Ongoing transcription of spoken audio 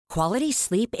Quality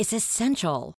sleep is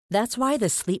essential. That's why the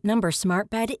Sleep Number Smart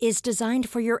Bed is designed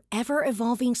for your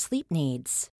ever-evolving sleep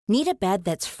needs. Need a bed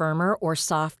that's firmer or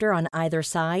softer on either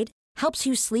side? Helps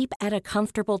you sleep at a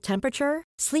comfortable temperature?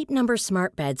 Sleep Number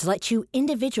Smart Beds let you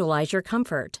individualize your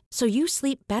comfort, so you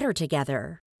sleep better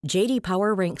together. JD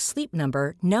Power ranks Sleep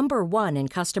Number number 1 in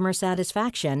customer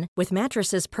satisfaction with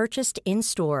mattresses purchased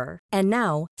in-store. And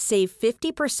now, save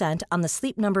 50% on the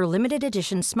Sleep Number Limited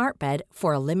Edition Smart Bed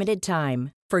for a limited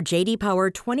time. For JD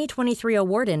Power 2023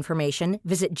 award information,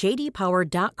 visit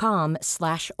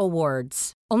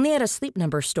jdpower.com/awards. Only at a Sleep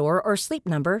Number store or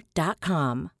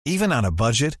sleepnumber.com. Even on a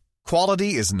budget,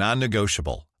 quality is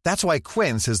non-negotiable. That's why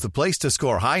Quince is the place to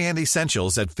score high-end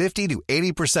essentials at 50 to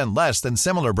 80% less than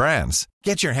similar brands.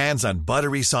 Get your hands on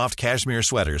buttery soft cashmere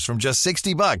sweaters from just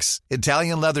 $60,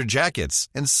 Italian leather jackets,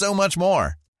 and so much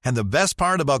more. And the best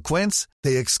part about Quince,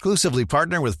 they exclusively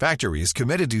partner with factories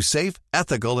committed to safe,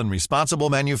 ethical, and responsible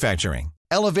manufacturing.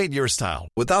 Elevate your style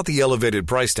without the elevated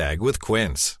price tag with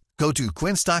Quince. Go to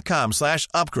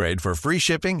quince.com/upgrade for free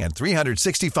shipping and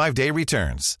 365-day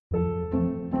returns.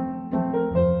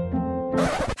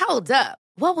 Hold up.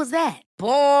 What was that?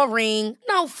 Boring.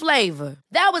 No flavor.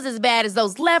 That was as bad as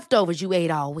those leftovers you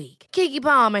ate all week. Keke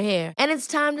Palmer here, and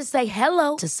it's time to say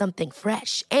hello to something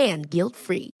fresh and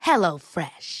guilt-free. Hello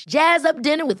Fresh. Jazz up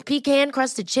dinner with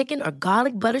pecan-crusted chicken or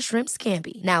garlic butter shrimp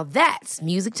scampi. Now that's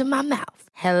music to my mouth.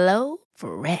 Hello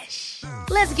Fresh.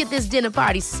 Let's get this dinner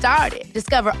party started.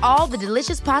 Discover all the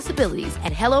delicious possibilities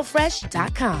at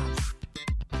hellofresh.com.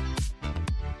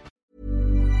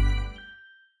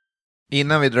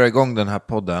 Innan vi drar igång den här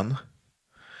podden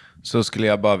så skulle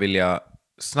jag bara vilja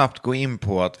snabbt gå in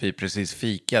på att vi precis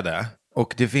fikade.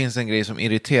 Och det finns en grej som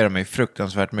irriterar mig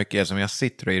fruktansvärt mycket som jag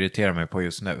sitter och irriterar mig på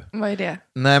just nu. Vad är det?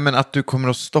 Nej, men att du kommer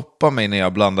att stoppa mig när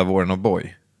jag blandar Warren och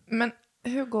Boy. Men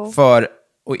Hugo...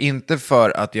 Och inte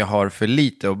för att jag har för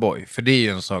lite O'boy. För det är ju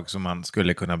en sak som man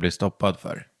skulle kunna bli stoppad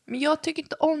för. Men jag tycker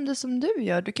inte om det som du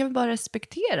gör. Du kan väl bara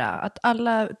respektera att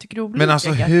alla tycker olika. Men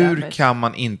alltså hur kan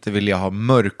man inte vilja ha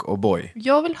mörk O'boy?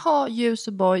 Jag vill ha ljus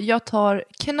O'boy. Jag tar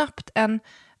knappt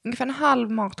ungefär en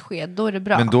halv matsked. Då är det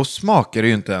bra. Men då smakar det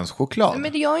ju inte ens choklad.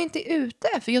 Men jag är inte ute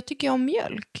för jag tycker om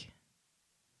mjölk.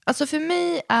 Alltså för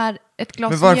mig är ett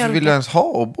glas mjölk... Men varför vill du ens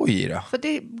ha O'boy i det? För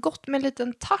det är gott med en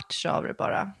liten touch av det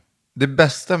bara. Det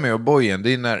bästa med O'boyen,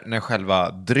 det är när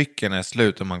själva drycken är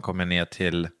slut och man kommer ner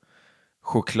till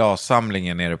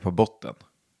chokladsamlingen nere på botten.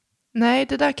 Nej,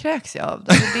 det där kräks jag av.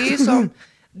 Det är ju som,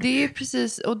 det är ju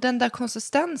precis, och den där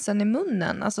konsistensen i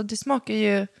munnen, alltså det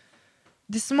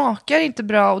smakar inte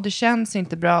bra och det känns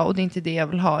inte bra och det är inte det jag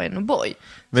vill ha i en O'boy.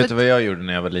 Vet du vad jag gjorde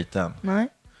när jag var liten? Nej.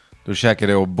 Då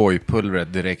käkade jag O'boy-pulvret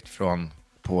direkt från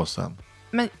påsen.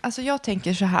 Men alltså jag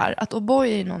tänker så här, att O'boy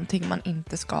är någonting man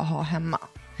inte ska ha hemma.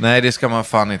 Nej, det ska man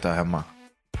fan inte ha hemma.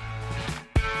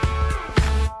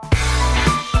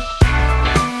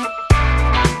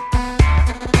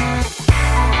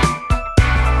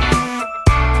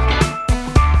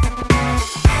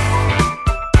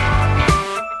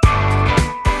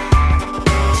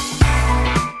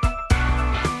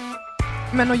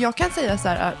 Men och jag kan säga så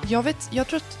här,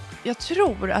 jag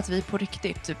tror att vi på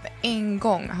riktigt typ en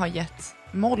gång har gett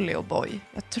Molly O'boy.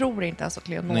 Jag tror inte ens att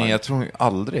Leonor... Nej, jag tror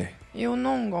aldrig. Jo,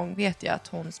 någon gång vet jag att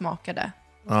hon smakade.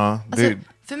 Ja, det... Alltså,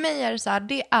 för mig är det så här,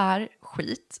 det är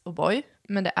skit O'boy,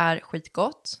 men det är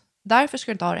skitgott. Därför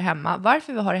ska jag inte ha det hemma.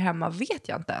 Varför vi har det hemma vet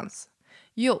jag inte ens.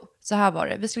 Jo, så här var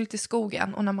det. Vi skulle till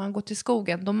skogen och när man går till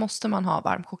skogen då måste man ha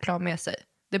varm choklad med sig.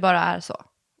 Det bara är så.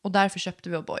 Och därför köpte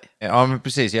vi O'boy. Ja, men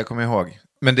precis. Jag kommer ihåg.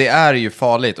 Men det är ju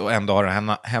farligt att ändå ha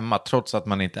det hemma trots att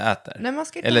man inte äter. Nej, man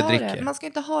ska inte eller ha dricker. Det. Man ska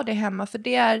inte ha det hemma för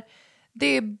det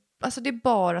är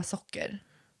bara socker.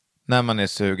 När man är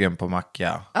sugen på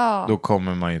macka, då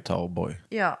kommer man ju ta O'boy.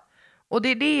 Ja, och det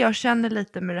är det jag känner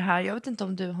lite med det här. Jag vet inte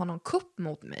om du har någon kupp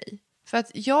mot mig. För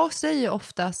att jag säger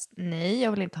oftast nej,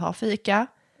 jag vill inte ha fika.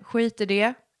 Skit i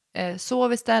det.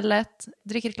 Sov istället,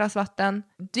 drick ett glas vatten.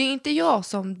 Det är inte jag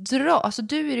som alltså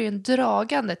du är ju en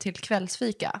dragande till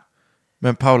kvällsfika.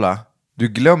 Men Paula, du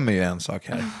glömmer ju en sak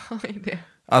här. Vad är det?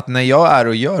 Att när jag är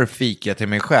och gör fika till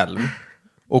mig själv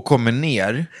och kommer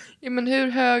ner... Ja, men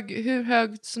hur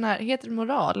hög sån här, heter det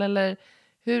moral? Eller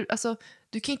alltså,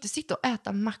 du kan inte sitta och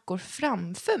äta mackor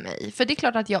framför mig. För det är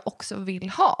klart att jag också vill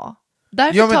ha.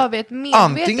 Därför tar vi ett medvetet...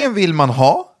 Antingen vill man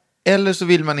ha, eller så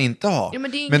vill man inte ha. Ja,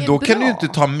 men då bra. kan du inte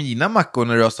ta mina mackor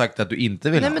när du har sagt att du inte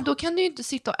vill ha. Nej, men då kan du ju inte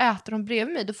sitta och äta dem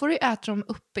bredvid mig. Då får du äta dem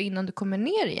uppe innan du kommer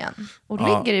ner igen. Och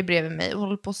ligger i bredvid mig och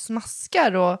håller på och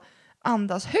smaskar och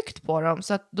andas högt på dem.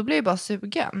 Så att då blir jag bara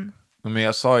sugen. Men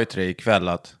jag sa ju till dig ikväll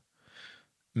att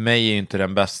mig är ju inte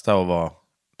den bästa att vara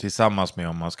tillsammans med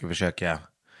om man ska försöka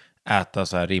äta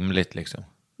så här rimligt liksom.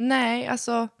 Nej,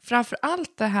 alltså framför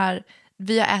allt det här,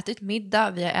 vi har ätit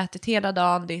middag, vi har ätit hela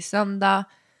dagen, det är söndag.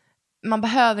 Man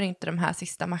behöver inte de här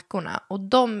sista mackorna. Och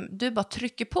du bara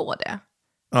trycker på det.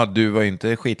 Ja, du var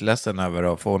inte skitledsen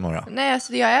över att få några. Nej,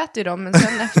 alltså jag äter ju dem, men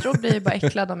sen efteråt blir jag bara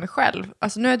äcklad av mig själv.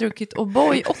 Alltså nu har jag druckit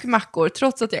O'boy och mackor,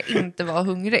 trots att jag inte var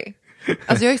hungrig.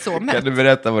 Alltså jag är så mätt. Kan du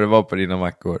berätta vad det var på dina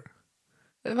mackor?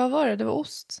 Vad var det? Det var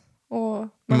ost och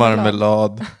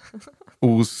Marmelad,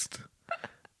 ost,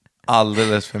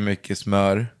 alldeles för mycket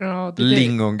smör, Ja,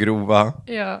 lingongrova,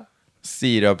 Ja.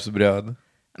 sirapsbröd.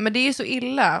 Men det är så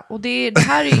illa, och det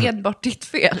här är enbart ditt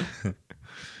fel.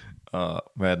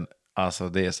 Ja, men alltså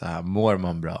det är så här, mår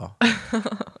man bra?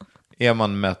 Är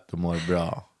man mätt och mår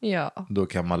bra, Ja. då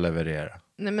kan man leverera.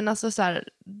 Nej, men alltså så här,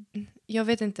 jag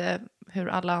vet inte hur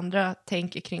alla andra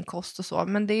tänker kring kost och så,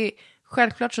 men det är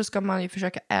självklart så ska man ju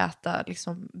försöka äta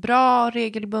liksom bra,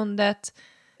 regelbundet,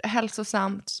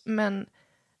 hälsosamt, men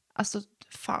alltså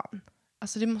fan,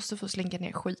 alltså det måste få slinka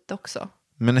ner skit också.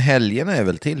 Men helgerna är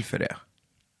väl till för det?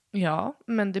 Ja,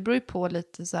 men det beror ju på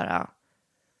lite så här,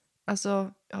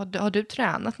 alltså har du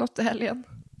tränat något i helgen?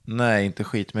 Nej, inte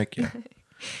skitmycket.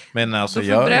 Men alltså Då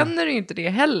förbränner du ju inte det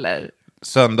heller.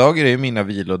 Söndagar är ju mina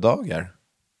vilodagar.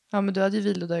 Ja, men du hade ju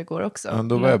vilodag igår också. Ja,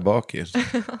 då var jag bakis.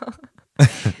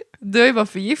 Du har ju bara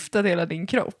förgiftat hela din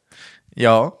kropp.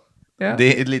 Ja, Ja.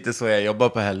 det är lite så jag jobbar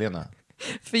på helgerna.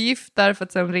 Förgiftar för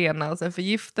att sen rena, och sen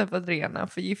förgiftar för att rena,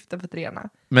 förgiftar för att rena.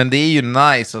 Men det är ju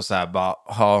nice att så här bara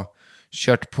ha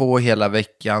kört på hela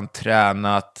veckan,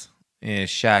 tränat,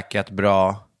 käkat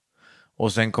bra.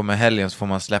 Och sen kommer helgen så får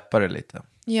man släppa det lite.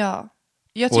 Ja.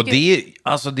 Jag tycker...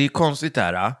 Och det är konstigt det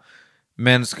här.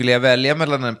 Men skulle jag välja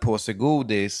mellan en påse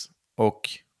godis och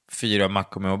 4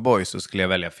 mackor med O'boy, så skulle jag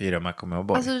välja 4 mackor med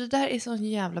O'boy. Alltså det där är sån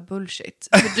jävla bullshit.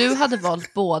 För du hade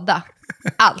valt båda.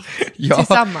 Allt. Ja,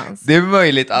 Tillsammans. det är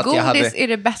möjligt att godis jag hade... är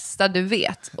det bästa du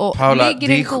vet. Och Paula, ligger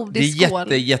det en är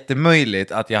godisskål...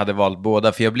 jättemöjligt att jag hade valt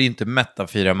båda, för jag blir inte mätt av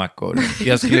 4 mackor.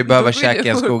 Jag skulle behöva käka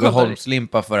en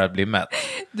Skogaholmslimpa för att bli mätt.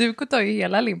 Du tar ju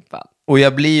hela limpan. Och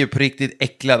jag blir ju på riktigt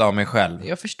äcklad av mig själv.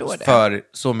 Jag förstår det. För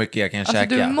så mycket jag kan Alltså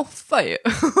käka. du moffar ju.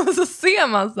 Och så ser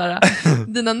man så här,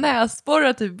 dina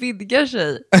näsborrar typ vidgar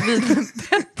sig vid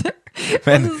bettet.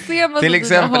 Men Och så ser man till så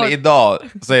exempel idag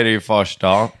så är det ju fars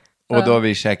dag. Och då har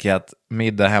vi käkat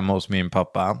middag hemma hos min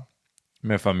pappa.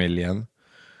 Med familjen.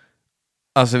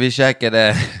 Alltså vi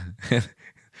käkade...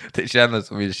 Det kändes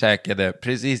som vi käkade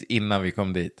precis innan vi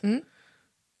kom dit. Mm.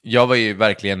 Jag var ju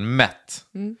verkligen mätt.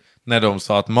 När de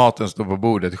sa att maten står på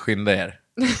bordet, skynda er.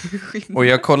 Och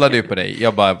jag kollade ju på dig.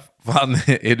 Jag bara, fan,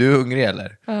 är du hungrig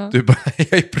eller? Du bara,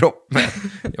 jag är proppmätt.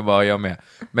 Jag bara, jag med.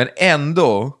 Men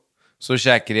ändå så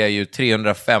käkade jag ju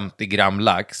 350 gram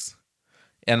lax.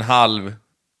 En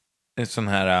sån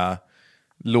här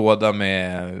låda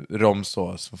med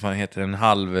romsås. Vad fan heter det? En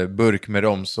halv burk med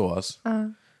romsås.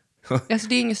 Alltså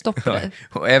det är ingen stopp för dig.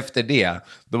 Och efter det,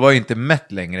 då var jag inte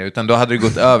mätt längre, utan då hade det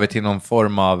gått över till någon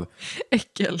form av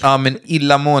Äckel. ja, men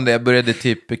illamående. Jag började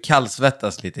typ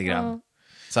kallsvettas lite grann.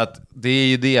 Så att det är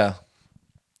ju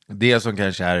det som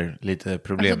kanske är lite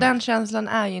problemet. Alltså den känslan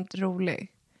är ju inte rolig.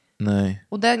 Nej.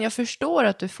 Och jag förstår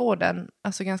att du får den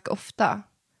alltså ganska ofta.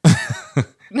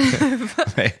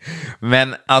 Nej.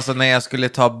 Men alltså när jag skulle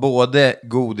ta både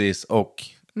godis och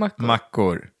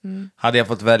mackor hade jag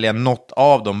fått välja något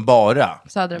av dem bara,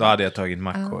 Så hade det då varit. hade jag tagit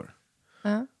mackor.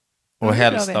 Ja. Och det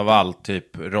är helst bra att av veta. allt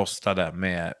typ rostade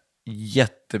med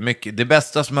jättemycket. Det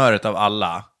bästa smöret av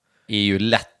alla är ju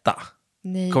lätta.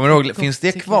 Nej, Kommer du ihåg, Bregott finns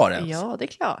det tycker kvar jag- ens? Ja, det är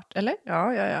klart. Eller?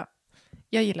 Ja.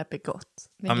 Jag gillar Bregott.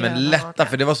 Ja, men lätta,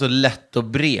 för det var så lätt och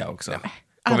bre också.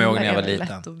 Kommer jag ihåg när jag var liten.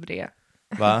 Lätt och bred.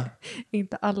 Va?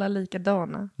 Inte alla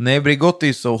likadana. Nej, Bregott är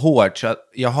ju så hårt så att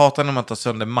jag hatar när man tar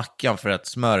sönder mackan för att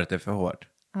smöret är för hårt.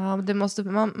 Ja, men det måste,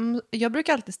 jag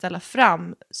brukar alltid ställa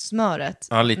fram smöret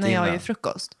Ja, lite när jag innan. gör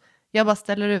frukost. Jag bara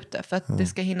ställer ut det för att det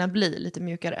ska hinna bli lite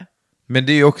mjukare. Men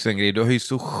det är ju också en grej, du har ju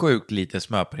så sjukt lite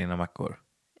smör på dina mackor.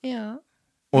 Ja.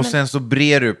 Och sen så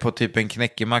brer du på typ en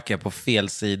knäckemacka på fel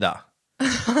sida.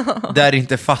 Där det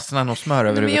inte fastnar något smör Men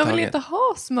jag överhuvudtaget. vill inte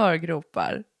ha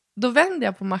smörgropar. Då vänder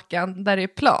jag på mackan där det är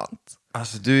plant.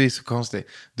 Alltså du är så konstig.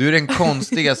 Du är den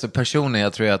konstigaste personen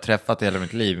jag tror jag har träffat i hela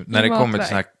mitt liv. När det kommer till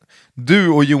såna här... Du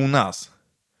och Jonas.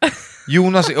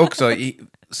 Jonas är också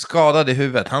skadad i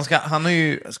huvudet. Han ska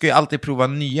ju alltid prova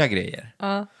nya grejer.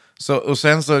 Så, och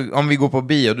sen så om vi går på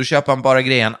bio, då köper han bara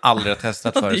grejer han aldrig har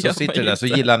testat Det förut. gör Så sitter man där så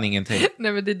inte. gillar han ingenting.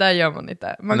 Nej, men det där gör man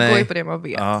inte. Man Nej. går ju på det man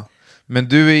vet. Ja. Men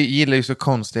du gillar ju så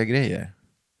konstiga grejer.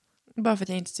 Bara för att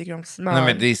jag inte tycker om smör. Nej,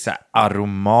 men det är så här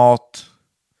aromat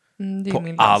Det är på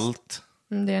min last. allt.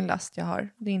 Det är en last jag har.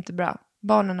 Det är inte bra.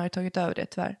 Barnen har ju tagit över det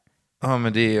tyvärr. Ja,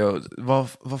 men det är ju...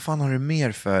 Vad fan har du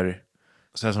mer för...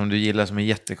 Så här som du gillar som är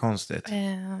jättekonstigt?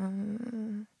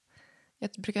 Jag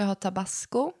brukar ha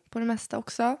tabasco på det mesta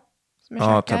också. Som jag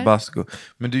Ja, käkar. tabasco.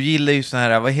 Men du gillar ju sån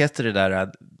här... Vad heter det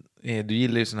där? Du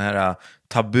gillar ju sån här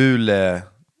tabule,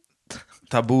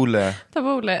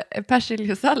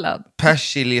 persiljessallad.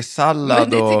 persiljessallad Men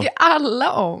det och... tycker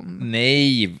alla om.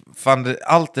 Nej, fan,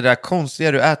 allt det där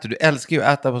konstiga du äter. Du älskar ju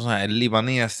att äta på sån här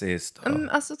libanesiskt.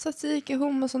 Alltså tzatziki,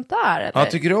 hummus och sånt där. Eller? Ja,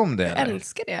 tycker du om det? Jag eller?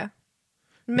 älskar det.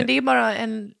 Men det är bara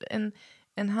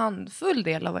en handfull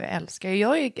del av vad jag älskar.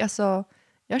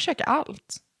 Jag käkar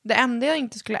allt. Det enda jag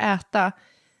inte skulle äta,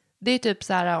 det är typ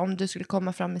så här om du skulle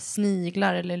komma fram med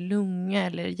sniglar eller lunga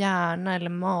eller hjärna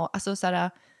eller alltså så här,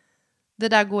 det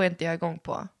där går inte jag igång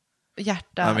på.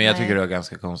 Hjärta, Ja, men jag nej. tycker det har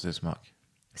ganska konstig smak.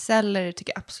 Selleri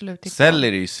tycker jag absolut inte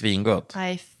Selleri är ju svingott.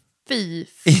 Nej, fy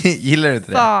Gillar du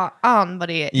inte det? fan vad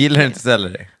det är. Gillar du inte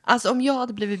selleri? Alltså om jag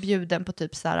hade blivit bjuden på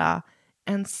typ så här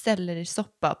en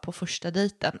sellerisoppa på första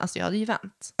dejten, alltså jag hade ju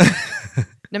vänt.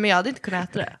 Nej, men jag hade inte kunnat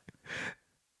äta det.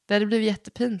 Det hade blivit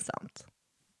jättepinsamt.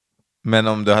 Men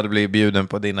om du hade blivit bjuden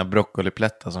på dina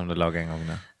broccoliplättar som du lagade en gång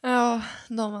nu? Ja,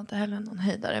 de var inte heller någon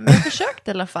höjdare. Men jag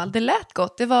försökte i alla fall. Det lät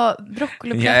gott. Det var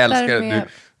broccoliplättar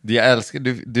Jag älskar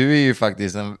du är ju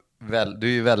faktiskt du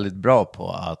är ju väldigt bra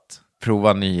på att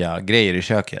prova nya grejer i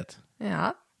köket.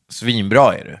 Ja.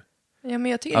 Svinbra är du. Ja,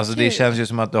 men jag tycker Alltså det känns ju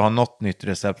som att du har något nytt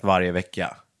recept varje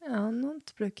vecka. Ja,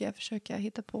 något brukar jag försöka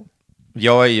hitta på.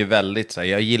 Jag är ju väldigt så här,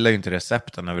 jag gillar ju inte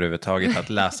recepten överhuvudtaget, att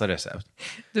läsa recept.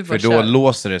 Du För då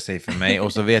låser det sig för mig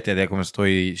och så vet jag att jag kommer stå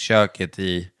i köket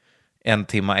i 1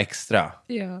 timme extra.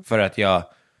 Ja. För att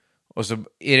och så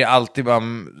är det alltid bara,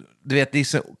 du vet, det är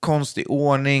så konstig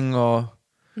ordning och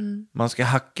man ska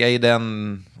hacka i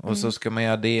den och så ska man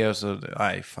göra det och så,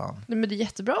 nej fan. Nej, men det är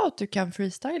jättebra att du kan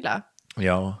freestyla.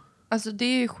 Ja. Alltså det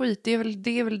är ju skit, det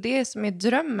är väl det som är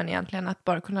drömmen egentligen, att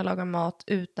bara kunna laga mat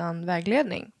utan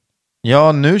vägledning.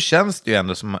 Ja, nu känns det ju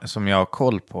ändå som jag har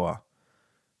koll på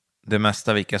det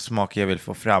mesta, vilka smaker jag vill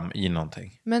få fram i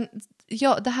någonting. Men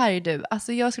ja, det här är du.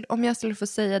 Alltså om jag skulle få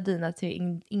säga dina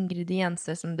 3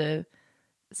 ingredienser som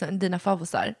dina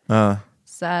favosar,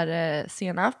 så är det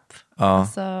senap. Ja.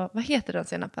 Alltså, vad heter den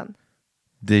senapen?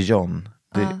 Dijon.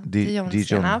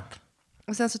 Dijon-senap.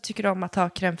 Och sen så tycker du om att ha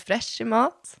crème fraîche i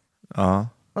mat. Ja.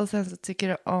 Och sen så tycker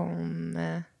du om...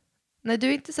 Nej, du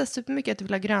är inte så supermycket att du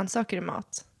vill ha grönsaker i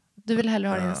mat. Du vill hellre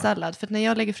ha det i en sallad. För att när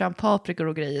jag lägger fram paprikor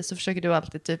och grejer så försöker du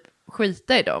alltid typ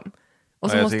skita i dem.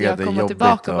 Och så måste jag komma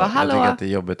tillbaka och bara, hallå. Jag tycker att det är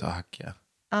jobbigt att hacka.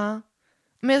 Ja.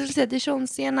 Men jag skulle säga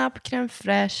dijonsenap, crème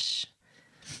fraîche.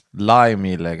 Lime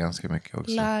gillar jag ganska mycket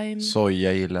också. Lime.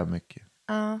 Soja gillar jag mycket.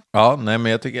 Ja. Ja, nej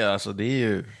men jag tycker alltså det är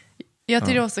ju... Jag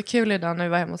tyckte det var så kul idag när vi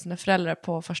var hemma hos sina föräldrar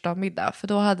på första middag. För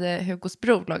då hade Hugos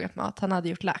bror lagat mat. Han hade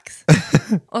gjort lax.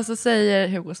 Och så säger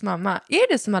Hugos mamma,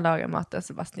 är det som har lagat maten,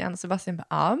 Sebastian? Och Sebastian bara,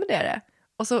 ja men det är det.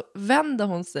 Och så vänder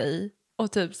hon sig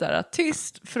och typ så här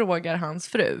tyst frågar hans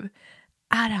fru,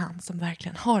 är det han som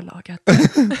verkligen har lagat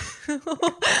det?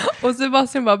 Och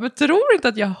Sebastian bara, men tror inte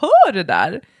att jag hör det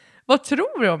där? Vad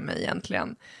tror du om mig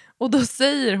egentligen? Och då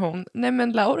säger hon, nej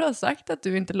men Laura har sagt att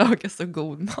du inte lagar så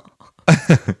god mat.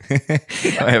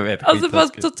 Ja, jag vet, alltså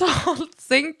fast totalt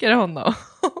sänker honom.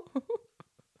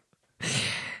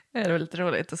 Det var lite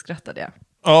roligt att skratta det.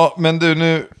 Ja, men du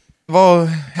nu, vad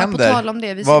händer? Ja, på tal om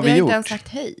det, vi har har gjort? inte ens sagt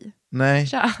hej. Nej.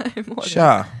 Tja, hur mår du?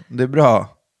 Tja, det är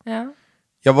bra. Ja.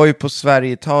 Jag var ju på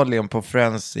Sverige-Italien på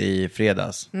Friends i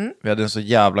fredags. Vi hade en så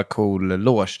jävla cool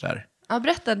loge där. Ja,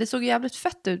 berätta, det såg jävligt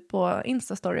fett ut på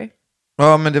Insta-story.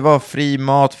 Ja, men det var fri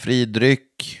mat, fri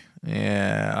dryck.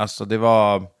 Alltså det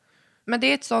var... Men det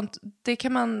är ett sånt, det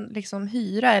kan man liksom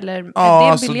hyra eller Ja, är det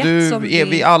en alltså biljett som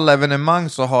vid alla evenemang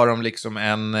så har de liksom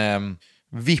en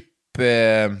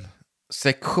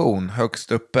VIP-sektion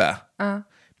högst uppe.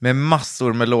 Med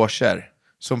massor med loger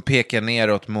som pekar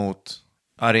neråt mot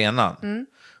arenan.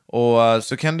 Och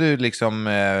så kan du liksom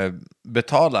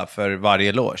betala för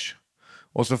varje loge.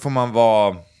 Och så får man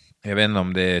vara, jag vet inte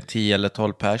om det är 10 eller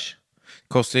 12 pers.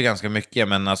 Kostar ju ganska mycket,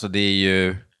 men alltså det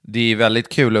är väldigt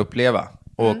kul att uppleva.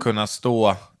 Och kunna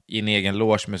stå i en egen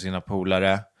loge med sina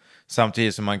polare.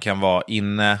 Samtidigt som man kan vara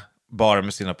inne bara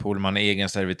med sina polare. Man är egen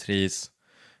servitris.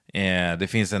 Det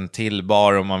finns en till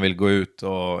bar om man vill gå ut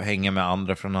och hänga med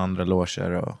andra från andra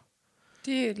loger. Och...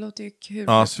 Det låter ju kul.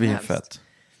 Ja, svinfett.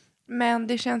 Men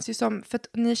det känns ju som, för att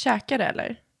ni käkade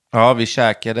eller? Ja, vi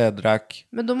käkade, drack.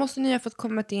 Men då måste ni ha fått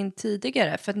komma in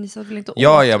tidigare, för att ni satt väl inte åt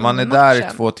Ja, man är där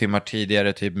matchen. 2 timmar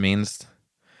tidigare typ minst.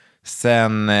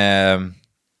 Sen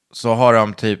så har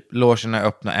de typ logerna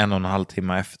öppna 1,5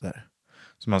 timme efter.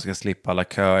 Så man ska slippa alla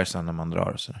köer sen när man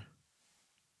drar och så.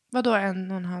 Vadå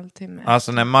 1,5 timme?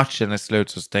 Alltså när matchen är slut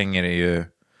så stänger det ju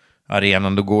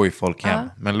arenan, då går ju folk hem.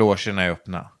 Men logerna är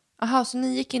öppna. Jaha, så ni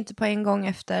gick inte på en gång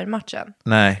efter matchen?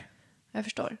 Nej. Jag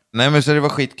förstår. Nej, men så det var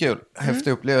skitkul.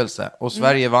 Häftig upplevelse. Och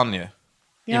Sverige vann ju.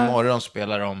 Ja. Imorgon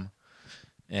spelar de...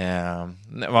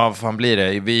 vad fan blir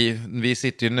det? Vi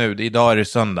sitter ju nu, idag är det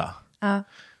söndag. Ja.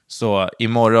 Så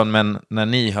imorgon, men när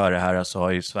ni hör det här så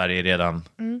har ju Sverige redan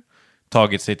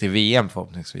tagit sig till VM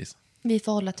förhoppningsvis. Vi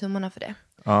får hålla tummarna för det.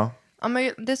 Ja. Ja,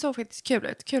 men det såg faktiskt kul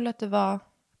ut. Kul att det var...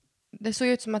 Det såg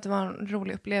ut som att det var en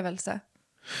rolig upplevelse.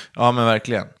 Ja, men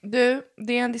verkligen. Du,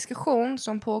 det är en diskussion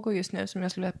som pågår just nu som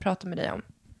jag skulle prata med dig om.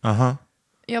 Aha.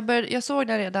 Jag såg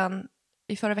det redan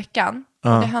i förra veckan. Och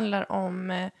det handlar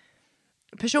om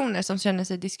personer som känner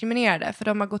sig diskriminerade. För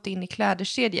de har gått in i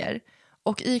klädkedjor.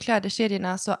 Och i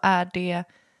klädkedjorna så är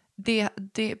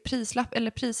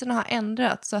priserna har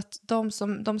ändrats. Så att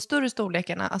de större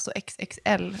storlekarna, alltså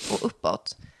XXL och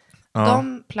uppåt.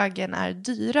 De plaggen är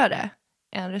dyrare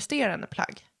än resterande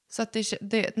plagg. Så att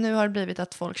nu har det blivit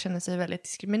att folk känner sig väldigt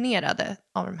diskriminerade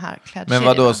av de här klädkedjorna.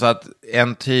 Men vadå, så att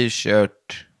en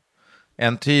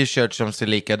t-shirt som ser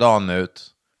likadan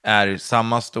ut är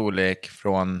samma storlek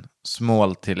från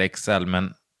small till XL,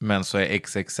 men så är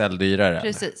XXL dyrare?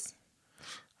 Precis.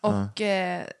 Och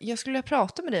jag skulle vilja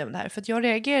prata med dig om det här. För att jag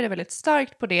reagerade väldigt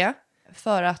starkt på det.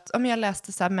 För att jag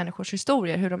läste så här människors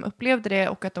historier, hur de upplevde det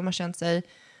och att de har känt sig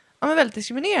väldigt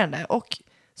diskriminerande. Och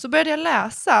så började jag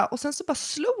läsa och sen så bara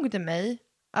slog det mig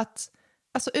att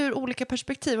alltså ur olika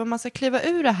perspektiv, om man ska kliva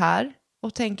ur det här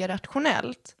och tänka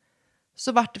rationellt,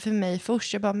 så vart det för mig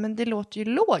först, jag bara, men det låter ju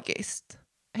logiskt.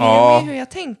 Hänger med hur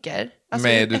jag tänker? Alltså,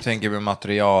 du tänker med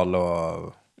material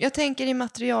och... Jag tänker i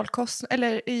material,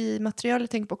 jag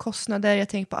tänker på kostnader, jag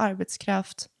tänker på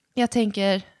arbetskraft. Jag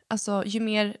tänker, alltså ju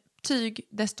mer tyg,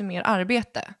 desto mer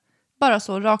arbete. Bara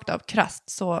så rakt av krasst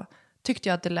så tyckte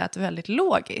jag att det lät väldigt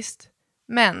logiskt.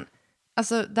 Men,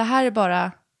 alltså det här är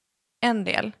bara en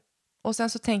del. Och sen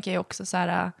så tänker jag också så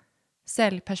här,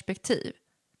 säljperspektiv.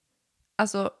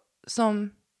 Alltså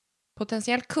som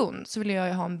potentiell kund så vill jag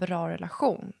ju ha en bra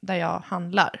relation där jag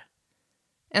handlar.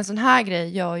 En sån här grej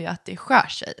gör ju att det skär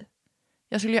sig.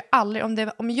 Jag skulle ju aldrig,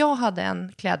 om jag hade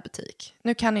en klädbutik.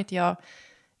 Nu kan inte jag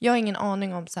har ingen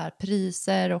aning om så här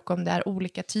priser och om det är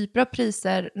olika typer av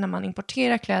priser när man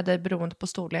importerar kläder beroende på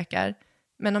storlekar.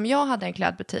 Men om jag hade en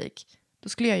klädbutik, då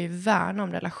skulle jag ju värna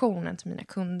om relationen till mina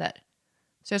kunder.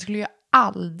 Så jag skulle ju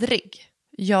aldrig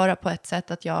göra på ett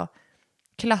sätt att jag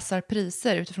klassar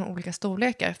priser utifrån olika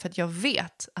storlekar. För att jag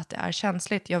vet att det är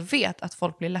känsligt. Jag vet att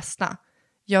folk blir ledsna.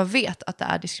 Jag vet att det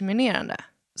är diskriminerande.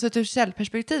 Så ur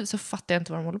säljperspektiv så fattar jag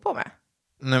inte vad de håller på med.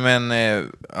 Nej,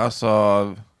 men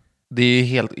alltså... Det är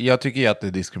helt... Jag tycker ju att det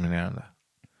är diskriminerande.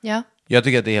 Ja. Jag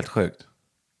tycker att det är helt sjukt.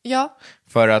 Ja.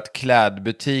 För att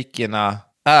klädbutikerna,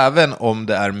 även om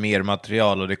det är mer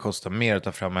material och det kostar mer att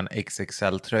ta fram en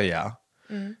XXL-tröja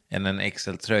än en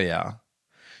XL-tröja,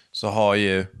 så har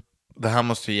ju... Det här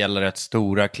måste ju gälla rätt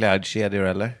stora klädkedjor,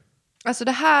 eller? Alltså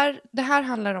det här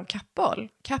handlar om Kappahl.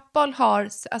 Kappahl har,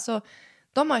 alltså,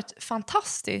 de har ett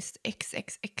fantastiskt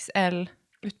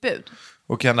XXXL-utbud.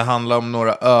 Och kan det handla om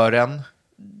några ören?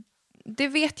 Det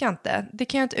vet jag inte. Det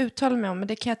kan jag inte uttala mig om, men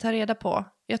det kan jag ta reda på.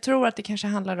 Jag tror att det kanske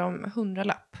handlar om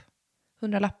 100-lapp.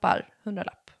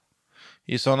 100-lapp.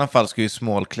 I sådana fall ska ju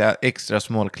extra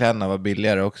smålkläderna vara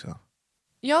billigare också.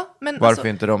 Ja, men varför alltså,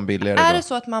 inte de billigare är då? det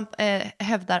så att man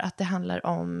hävdar att det handlar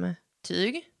om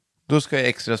tyg? Då ska ju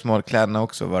extra smålkläderna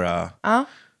också vara... Ja.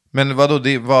 Men vad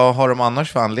har de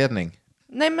annars för anledning?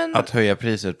 Nej, men, att höja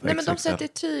priset på XXL? Men de sätter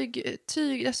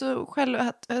tyg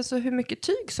alltså hur mycket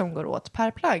tyg som går åt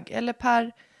per plagg. Eller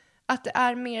att det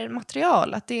är mer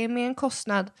material, att det är mer en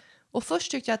kostnad. Och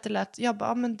först tyckte jag att det lät, jag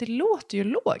bara, men det låter ju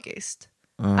logiskt.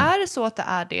 Är det så att det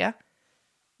är det,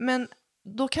 men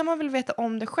då kan man väl veta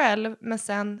om det själv. Men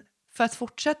sen, för att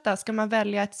fortsätta, ska man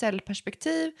välja ett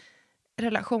säljperspektiv,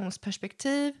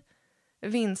 relationsperspektiv,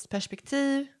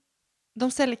 vinstperspektiv.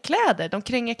 De säljer kläder, de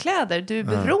kränger kläder. Du är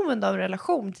beroende av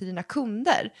relation till dina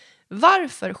kunder.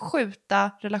 Varför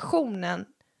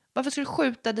skulle du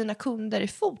skjuta dina kunder i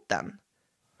foten?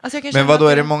 Alltså men vadå,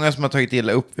 är det många som har tagit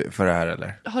illa upp för det här,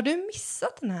 eller? Har du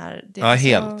missat den här? Ja,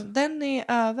 helt. Den är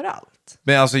överallt.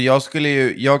 Men alltså jag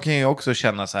kan ju också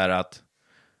känna så här att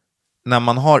när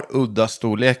man har udda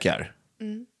storlekar,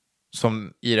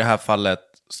 som i det här fallet,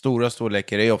 stora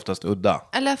storlekar är ju oftast udda.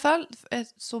 Eller i alla fall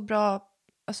så bra,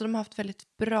 alltså de har haft väldigt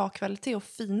bra kvalitet och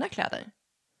fina kläder.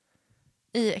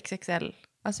 I XXL,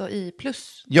 alltså i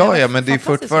plus. Ja, men det är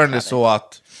fortfarande så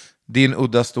att det är en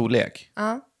udda storlek.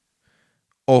 Ja.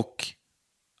 Och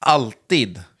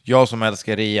alltid, jag som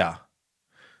älskar rea,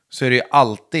 så är det ju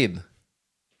alltid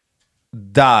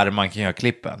där man kan göra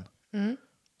klippen.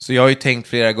 Så jag har ju tänkt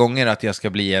flera gånger att jag ska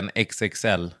bli en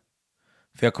XXL.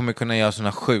 För jag kommer kunna göra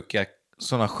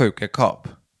såna sjuka kap.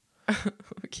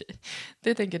 Okej.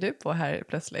 Det tänker du på här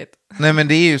plötsligt. Nej, men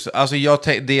det är ju så, alltså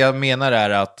det jag menar är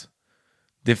att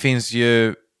det finns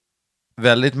ju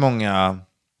väldigt många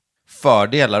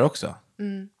fördelar också.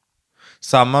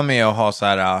 Samma med att ha så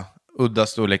här udda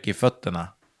storlek i fötterna.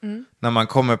 När man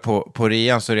kommer på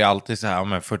rean så är det alltid så här,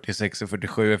 men 46 och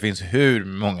 47, det finns hur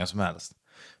många som helst.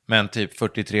 Men typ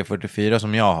 43-44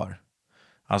 som jag har.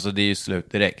 Alltså det är ju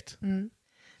slut direkt.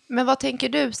 Men vad tänker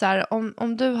du så här,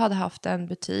 om du hade haft en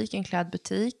butik, en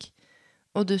klädbutik,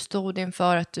 och du stod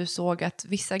inför att du såg att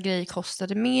vissa grejer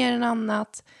kostade mer än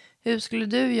annat. Hur skulle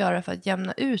du göra för att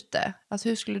jämna ut det? Alltså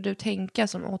hur skulle du tänka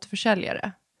som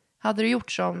återförsäljare? Hade du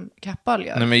gjort som Kappahl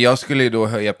gör? Nej, men jag skulle ju då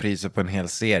höja priset på en hel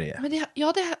serie. Men jag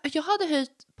hade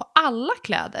höjt på alla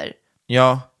kläder.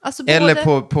 Ja, Alltså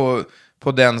eller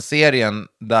på den serien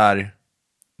där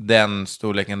den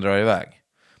storleken drar iväg.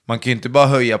 Man kan ju inte bara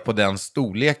höja på den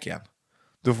storleken.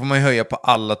 Då får man ju höja på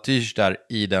alla t-shirtar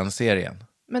i den serien.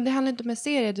 Men det handlar inte om en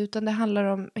serie, utan det handlar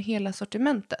om hela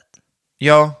sortimentet.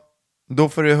 Ja, då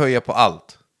får du höja på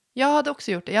allt. Jag hade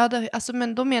också gjort det.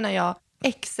 Men då menar jag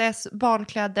XS,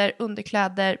 barnkläder,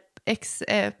 underkläder,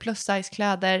 plus size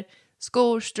kläder,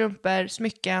 skor, strumpor,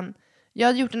 smycken. Jag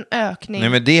hade gjort en ökning. Nej,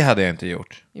 men det hade jag inte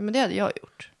gjort. Jo, men det hade jag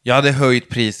gjort. Jag hade höjt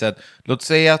priset. Låt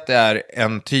säga att det är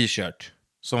en t-shirt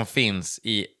som finns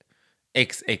i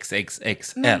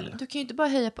XXXXL. Men du kan ju inte bara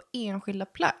höja på enskilda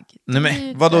plagg. Nej,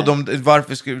 men vadå?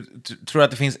 Varför tror du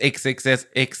att det finns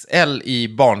XXXL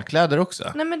i barnkläder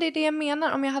också? Nej, men det är det jag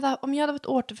menar. Om jag hade varit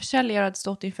återförsäljare och hade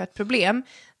stått inför ett problem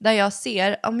där jag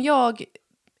ser, om jag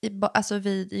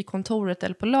i kontoret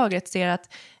eller på lagret ser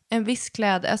att en viss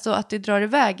kläd, alltså att det drar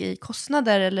iväg i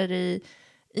kostnader eller i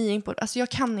import. Alltså jag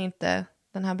kan inte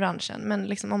den här branschen, men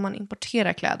liksom om man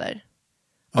importerar kläder.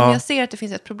 Om jag ser att det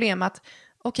finns ett problem att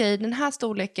okej, den här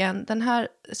storleken, den här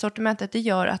sortimentet, det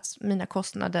gör att mina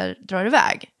kostnader drar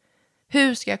iväg.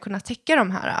 Hur ska jag kunna täcka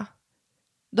de här?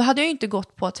 Då hade jag ju inte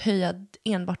gått på att höja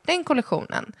enbart den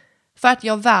kollektionen. För att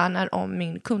jag värnar om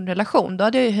min kundrelation. Då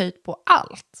hade jag ju höjt på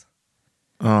allt.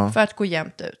 För att gå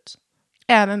jämnt ut.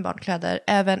 Även barnkläder,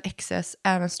 även XS,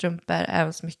 även strumpor,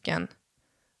 även smycken.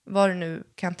 Vad det nu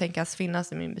kan tänkas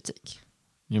finnas i min butik.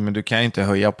 Jo, men du kan inte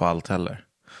höja på allt heller.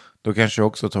 Då kanske du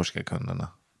också torskar kunderna.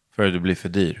 För att du blir för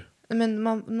dyr. Men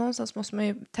någonstans måste man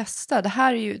ju testa. Det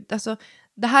här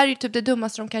är ju typ det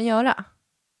dummaste de kan göra.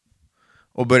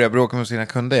 Och börja bråka med sina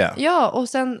kunder, ja. Ja, och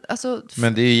sen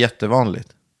Men det är ju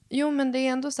jättevanligt. Jo, men det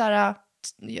är ändå så här.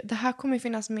 Det här kommer ju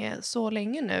finnas med så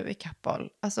länge nu i Kappahl.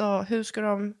 Alltså hur ska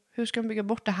de bygga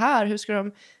bort det här? Hur ska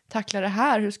de tackla det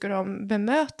här? Hur ska de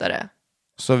bemöta det?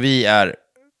 Så vi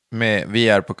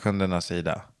är på kundernas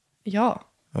sida? Ja.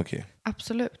 Okej.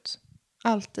 Absolut.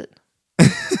 Alltid.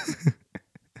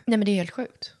 Nej, men det är helt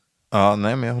sjukt. Ja,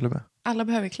 nej, men jag håller med. Alla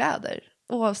behöver kläder.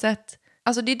 Oavsett.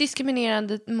 Alltså det är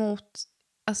diskriminerande mot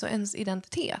ens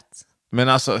identitet. Men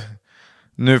alltså,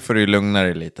 nu får du lugna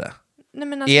dig lite. Nej,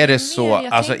 men alltså, är det så,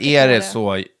 alltså är det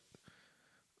så,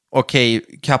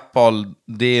 okej, Kappahl,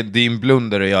 det är din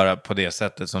blunder att göra på det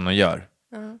sättet som de gör.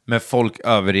 Men folk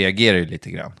överreagerar ju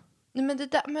lite grann. Nej,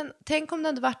 men tänk om det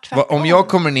hade varit tvärtom. Om jag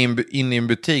kommer in i en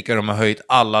butik och de har höjt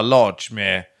alla large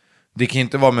med, det kan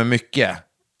inte vara med mycket.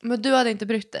 Men du hade inte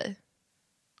brytt dig.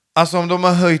 Alltså om de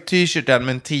har höjt t-shirten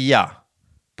med en 10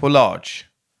 på large.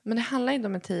 Men det handlar inte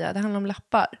om en 10, det handlar om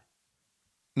lappar.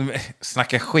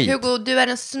 Snacka skit. Hugo, du är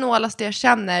den snålaste jag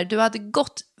känner. Du hade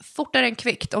gått fortare än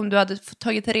kvickt om du hade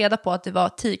tagit reda på att det var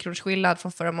 10 kronors skillnad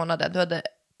från förra månaden. Du hade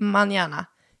manjana.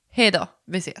 Hej då,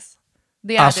 vi ses.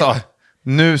 Det är alltså,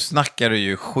 du. Nu snackar du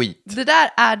ju skit. Det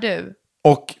där är du.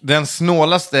 Och den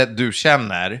snålaste du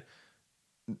känner,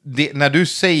 när du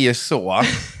säger så,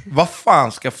 vad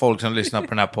fan ska folk som lyssnar på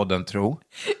den här podden tro?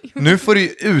 Nu får du ju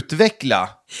utveckla.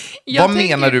 Vad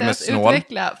menar du med snål?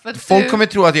 Folk kommer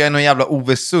tro att jag är någon jävla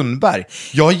Ove Sundberg.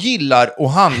 Jag gillar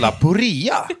att handla på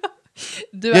rea.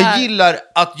 Jag gillar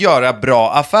att göra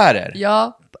bra affärer.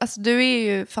 Ja, alltså du är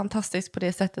ju fantastisk på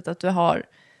det sättet att du har.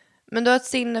 Men du har ett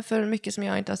sinne för mycket som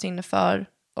jag inte har sinne för.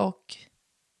 Och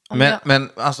men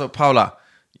alltså Paula,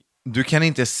 du kan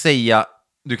inte säga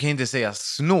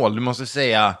snål, du måste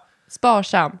säga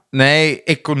sparsam. Nej,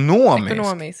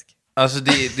 ekonomisk. Alltså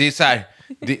det är så här,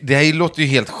 det här låter ju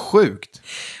helt sjukt.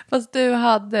 Fast du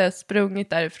hade sprungit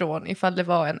därifrån ifall det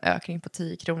var en ökning på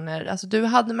 10 kronor. Alltså du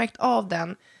hade märkt av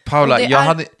den. Paula,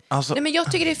 Nej, men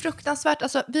jag tycker det är fruktansvärt.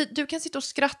 Alltså, du kan sitta och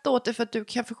skratta åt det för att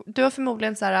du har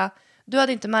förmodligen så här, du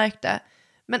hade inte märkt det.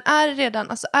 Men är det redan,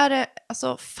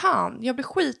 alltså fan, jag blir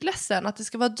skitledsen att det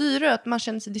ska vara dyrare, att man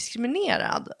känner sig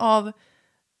diskriminerad av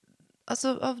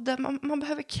det, man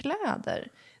behöver kläder.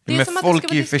 Det är Men som att folk det är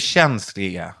ska ju vara för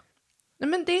känsliga. Nej,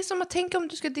 men det är som att tänka om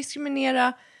du ska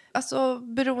diskriminera, alltså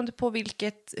beroende på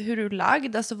hur du är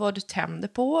lagd, alltså vad du tänder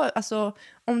på, alltså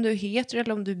om du är hetero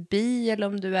eller om du är bi eller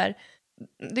om du är,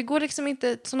 det går liksom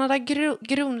inte, sådana där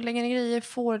grundläggande grejer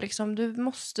får liksom, du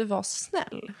måste vara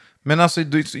snäll. Men alltså,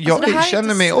 jag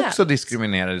känner mig snällt. också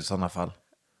diskriminerad i sådana fall.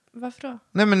 Varför då?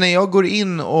 Nej, men när jag går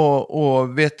in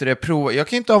och vet du det, provar, jag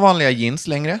kan inte ha vanliga jeans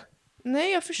längre.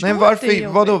 Nej, jag förstår. Nej,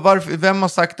 varför, vem har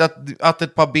sagt att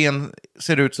ett par ben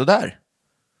ser ut så där?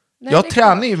 Nej, Jag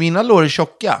tränar ju, mina lår är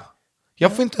tjocka.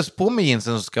 Jag får inte ens på mig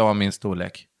jeansen som ska vara min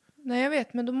storlek. Nej, jag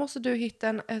vet, men då måste du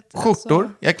hitta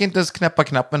Skjortor, jag kan inte ens knäppa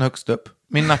knappen högst upp.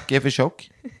 Min nacke är för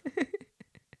tjock.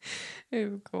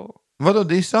 Hugo. Vadå,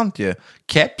 det är sant ju.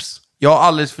 Keps, jag har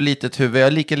alldeles för litet huvud. Jag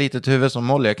har lika litet huvud som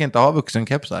Molly. Jag kan inte ha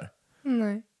vuxenkepsar.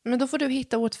 Nej, men då får du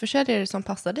hitta återförsäljare som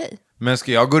passar dig. Men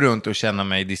ska jag gå runt och känna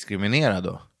mig diskriminerad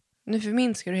då? Nu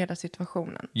förminskar du hela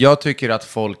situationen. Jag tycker att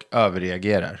folk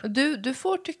överreagerar. Du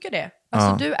får tycka det.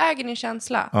 Alltså du äger din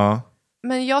känsla. Ja.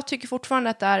 Men jag tycker fortfarande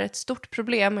att det är ett stort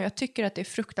problem. Och jag tycker att det är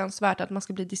fruktansvärt att man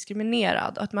ska bli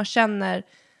diskriminerad. Att man känner...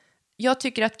 Jag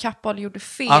tycker att Kappahl gjorde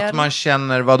fel. Att man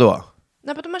känner vad då?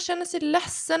 Nej, att man känner sig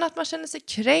ledsen, att man känner sig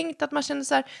kränkt. Att man känner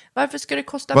så här, varför ska det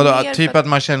kosta Vadå, mer? typ att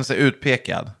man känner sig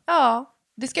utpekad? Ja,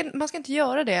 man ska inte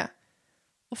göra det.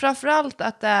 Och framförallt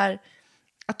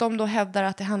att de då hävdar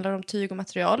att det handlar om tyg och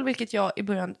material. Vilket jag i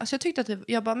början... Alltså jag tyckte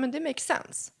att men det makes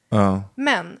sense. Ja.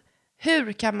 Men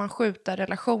hur kan man skjuta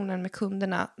relationen med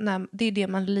kunderna när det är det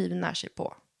man livnär sig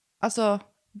på? Alltså,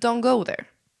 don't go there.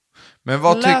 Men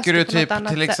vad Lös tycker det du på något typ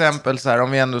annat till sätt. exempel så här,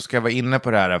 om vi ändå ska vara inne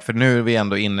på det här, för nu är vi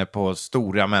ändå inne på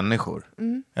stora människor,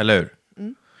 eller hur?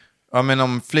 Ja, men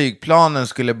om flygplanen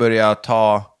skulle börja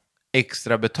ta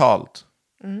extra betalt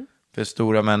för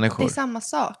stora människor. Det är samma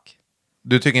sak.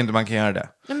 Du tycker inte man kan göra det?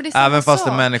 Nej, men det är samma Även fast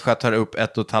sak. en människa tar upp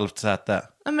 1,5 säte.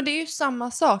 Nej, men det är ju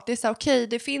samma sak. Det är så okej,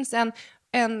 det finns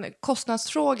en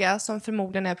kostnadsfråga som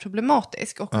förmodligen är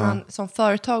problematisk och man som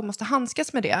företag måste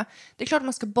handskas med det. Det är klart att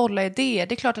man ska bolla idéer,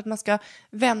 det är klart att man ska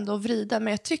vända och vrida,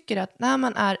 men jag tycker att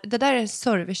det där är en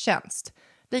servicetjänst.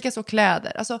 Likaså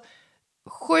kläder. Alltså,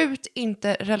 skjut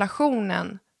inte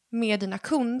relationen med dina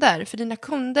kunder, för dina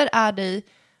kunder är dig,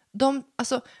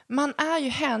 man är ju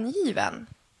hängiven.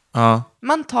 Ja.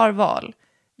 Man tar val.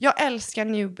 Jag älskar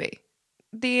Newbie.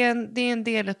 Det är en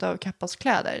del av Kappahls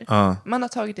kläder. Man har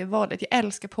tagit det valet. Jag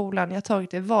älskar Polan. Jag har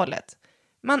tagit det valet.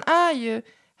 Man är ju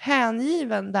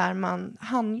hängiven där man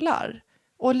handlar.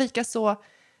 Och likaså,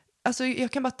 alltså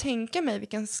jag kan bara tänka mig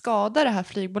vilken skada det här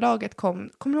flygbolaget kom.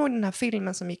 Kommer du ihåg den här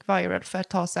filmen som gick viral för ett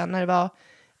tag sedan när det var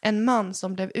en man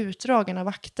som blev utdragen av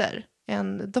vakter?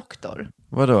 En doktor.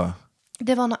 Vadå?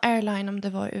 Det var någon airline, om det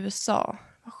var i USA.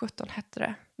 Vad 17 hette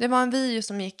det? Det var en video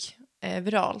som gick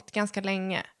viralt ganska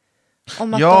länge.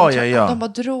 Om att de bara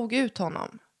drog ut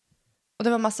honom. Och det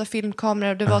var massa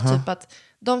filmkameror. Och det var typ att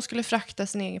de skulle frakta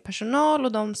sin egen personal.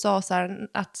 Och de sa så här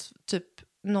att typ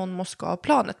någon måste gå av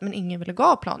planet. Men ingen ville gå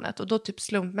av planet. Och då typ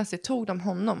slumpmässigt tog de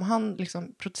honom. Och han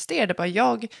liksom protesterade. Bara,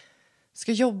 jag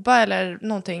ska jobba eller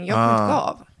någonting. Jag kommer inte gå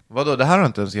av. Vadå, det här har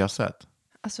inte ens jag sett.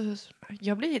 Alltså,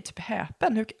 jag blir typ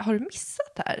häpen. Har du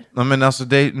missat det här? Ja, men alltså,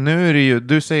 nu är det ju,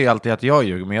 du säger alltid att jag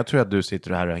ljuger, men jag tror att du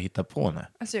sitter här och hittar på nu.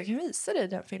 Alltså, jag kan visa dig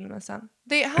den filmen sen.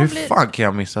 Hur fan kan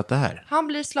jag ha missat det här? Han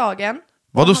blir slagen.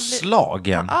 Vadå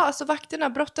slagen? Ja, alltså vakterna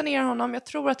brottar ner honom. Jag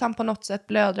tror att han på något sätt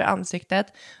blöder i ansiktet.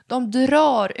 De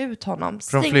drar ut honom.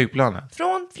 Från flygplanet?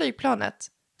 Från flygplanet.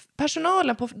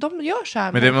 Personalen, de gör så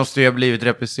här. Men det måste ju ha blivit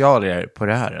repressalier på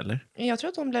det här, eller? Jag tror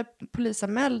att de blev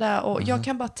polisanmälda. Och jag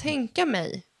kan bara tänka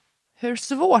mig hur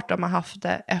svårt de har haft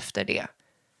det efter det.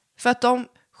 För att de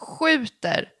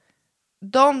skjuter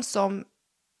de som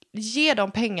ger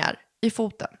dem pengar i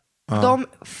foten. De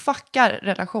fuckar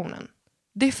relationen.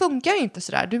 Det funkar inte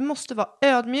sådär. Du måste vara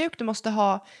ödmjuk. Du måste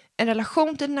ha en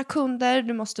relation till dina kunder.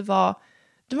 Du måste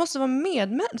vara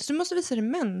medmänniska. Du måste visa dig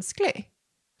mänsklig.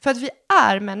 För att vi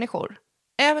är människor.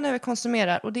 Även när vi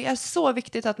konsumerar. Och det är så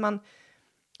viktigt att man...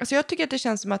 Alltså jag tycker att det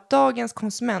känns som att dagens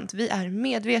konsument, vi är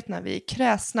medvetna, vi är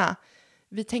kräsna.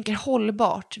 Vi tänker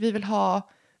hållbart. Vi vill ha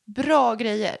bra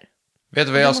grejer. Vet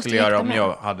du vad jag skulle göra om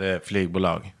jag hade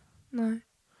flygbolag? Nej.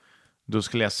 Då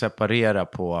skulle jag separera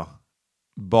på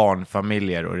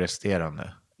barnfamiljer och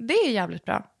resterande. Det är jävligt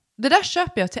bra. Det där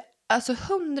köper jag till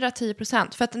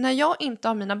 110%. För att när jag inte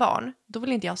har mina barn, då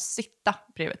vill inte jag sitta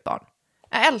bredvid ett barn.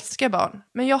 Jag älskar barn,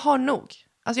 men jag har nog.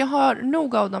 Alltså jag har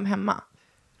nog av dem hemma.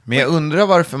 Men jag undrar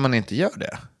varför man inte gör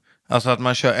det. Alltså att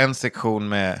man kör en sektion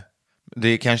med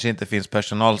Det kanske inte finns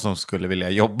personal som skulle vilja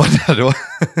jobba där då.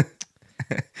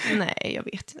 Nej, jag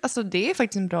vet inte. Alltså det är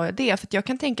faktiskt en bra idé. För att jag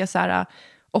kan tänka så här,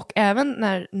 och även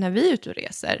när vi är ute och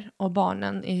reser och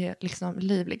barnen är liksom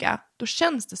livliga, då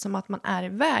känns det som att man är i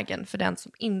vägen för den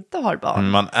som inte har barn.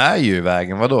 Man är ju i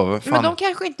vägen, vadå? Men de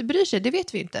kanske inte bryr sig, det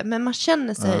vet vi inte. Men man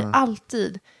känner sig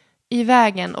alltid i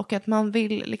vägen och att man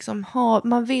vill liksom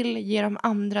man vill ge de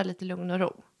andra lite lugn och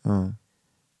ro.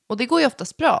 Och det går ju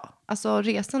oftast bra. Alltså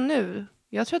resan nu,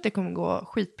 jag tror att det kommer gå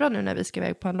skitbra nu när vi ska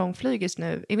iväg på en långflygis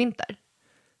nu i vinter.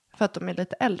 För att de är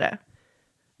lite äldre.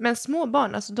 Men små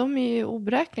barn, alltså de är ju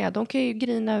oberäkneliga. De kan ju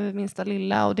grina över minsta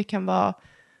lilla. Och det kan vara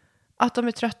att de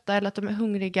är trötta eller att de är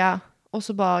hungriga. Och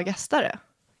så bara gastar det.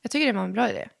 Jag tycker det var en bra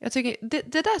idé.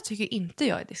 Det där tycker inte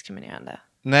jag är diskriminerande.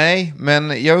 Nej,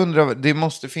 men jag undrar, det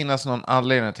måste finnas någon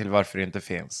anledning till varför det inte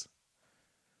finns.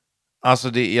 Alltså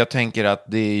jag tänker att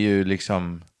det är ju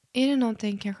liksom... Är det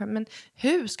någonting kanske? Men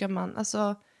hur ska man,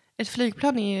 alltså... Ett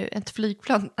flygplan är ju ett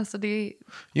flygplan. Alltså det är...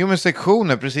 Jo, men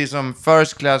sektioner, precis som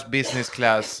first class, business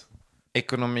class,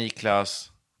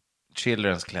 ekonomiklass,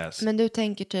 children's class. Men du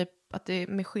tänker typ att det är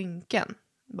med skynken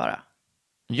bara?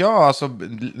 Ja, alltså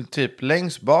typ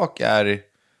längst bak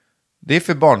det är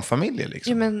för barnfamiljer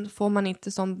liksom. Ja, men får man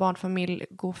inte som barnfamilj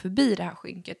gå förbi det här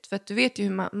skynket? För att du vet ju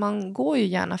hur man går ju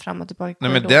gärna fram och tillbaka.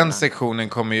 Nej, men den sektionen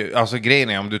kommer ju, alltså grejen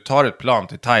är om du tar ett plan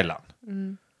till Thailand.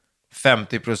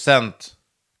 50%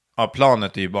 av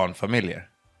planet är ju barnfamiljer.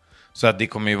 Så att det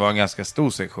kommer ju vara en ganska stor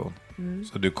sektion.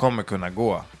 Så du kommer kunna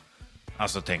gå.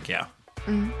 Alltså tänker jag.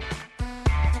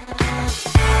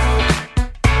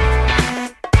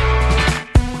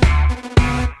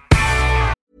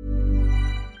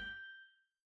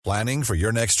 Planning for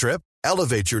your next trip?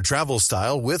 Elevate your travel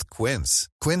style with Quince.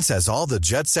 Quince has all the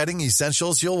jet-setting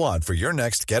essentials you'll want for your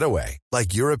next getaway.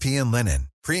 Like European linen,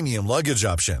 premium luggage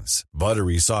options,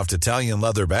 buttery soft Italian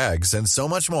leather bags, and so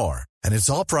much more. And it's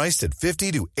all priced at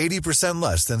 50 to 80%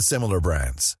 less than similar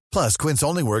brands. Plus, Quince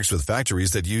only works with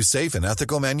factories that use safe and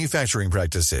ethical manufacturing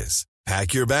practices.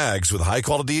 Pack your bags with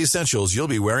high-quality essentials you'll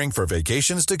be wearing for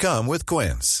vacations to come with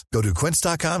Quince. Go to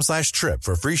quince.com/trip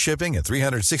for free shipping and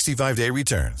 365-day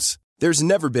returns. There's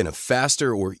never been a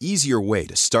faster or easier way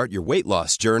to start your weight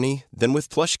loss journey than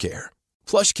with PlushCare.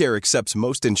 PlushCare accepts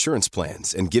most insurance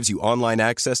plans and gives you online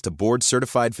access to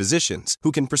board-certified physicians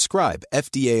who can prescribe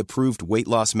FDA-approved weight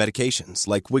loss medications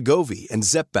like Wegovy and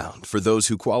Zepbound for those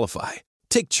who qualify.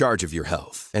 Take charge of your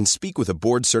health and speak with a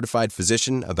board-certified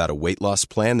physician about a weight loss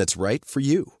plan that's right for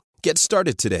you. Get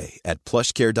started today at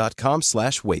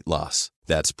plushcare.com/weightloss.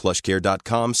 That's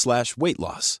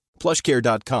plushcare.com/weightloss.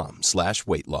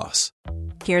 plushcare.com/weightloss.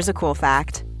 Here's a cool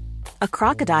fact. A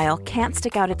crocodile can't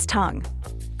stick out its tongue.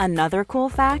 Another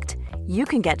cool fact, you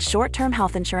can get short-term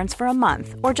health insurance for a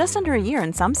month or just under a year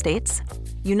in some states.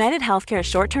 United Healthcare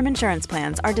short-term insurance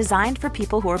plans are designed for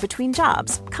people who are between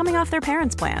jobs, coming off their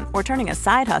parents' plan, or turning a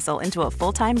side hustle into a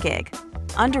full-time gig.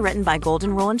 Underwritten by Golden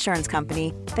Rule Insurance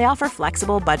Company, they offer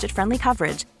flexible, budget-friendly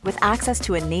coverage with access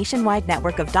to a nationwide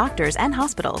network of doctors and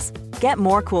hospitals. Get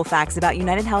more cool facts about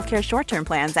United Healthcare short-term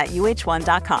plans at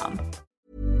uh1.com.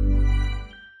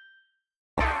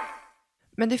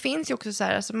 Men det finns ju också så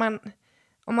här, alltså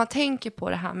om man tänker på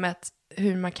det här med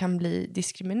hur man kan bli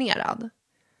diskriminerad.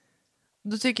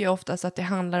 Då tycker jag oftast att det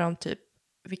handlar om typ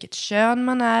vilket kön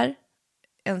man är,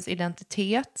 ens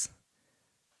identitet,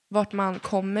 vart man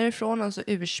kommer ifrån, alltså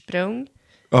ursprung,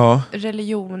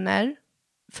 religioner,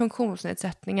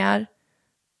 funktionsnedsättningar,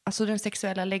 alltså den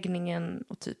sexuella läggningen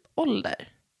och typ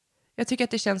ålder. Jag tycker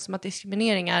att det känns som att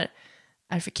diskrimineringar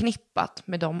är förknippat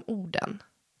med de orden.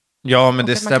 Ja, men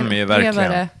det stämmer ju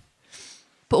verkligen. Det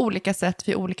på olika sätt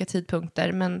vid olika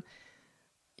tidpunkter, men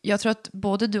jag tror att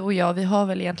både du och jag, vi har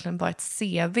väl egentligen bara ett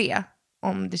CV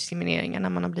om diskrimineringar när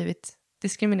man har blivit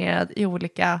diskriminerad i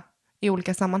olika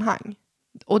sammanhang.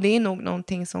 Och det är nog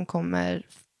någonting som kommer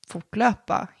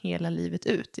fortlöpa hela livet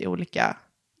ut i olika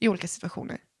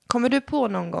situationer. Kommer du på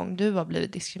någon gång du har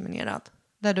blivit diskriminerad?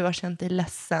 Där du har känt dig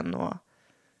ledsen och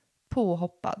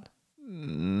påhoppad?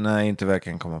 Nej, inte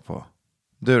verkligen komma på.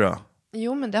 Du då?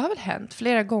 Jo, men det har väl hänt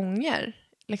flera gånger.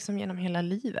 Liksom genom hela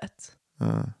livet.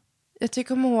 Jag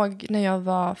tycker ihåg när jag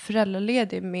var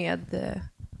föräldraledig med,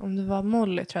 om det var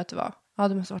Molly tror jag att det var. Ja,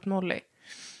 det måste ha varit Molly.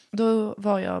 Då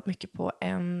var jag mycket på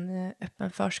en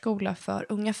öppen förskola för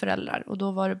unga föräldrar. Och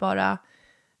då var det bara,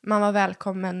 man var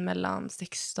välkommen mellan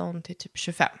 16 till typ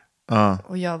 25.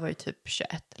 Och jag var ju typ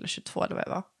 21 eller 22 eller vad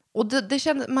jag var. Och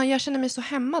jag kände mig så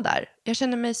hemma där. Jag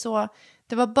kände mig så,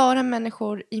 det var bara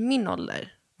människor i min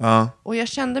ålder. Och jag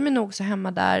kände mig nog så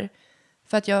hemma där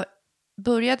för att jag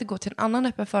började gå till en annan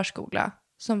öppen förskola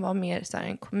som var mer så här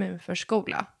en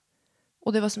kommunförskola.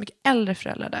 Och det var så mycket äldre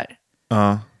föräldrar där.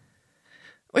 Ja.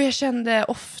 Och jag kände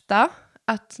ofta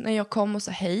att när jag kom och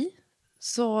sa hej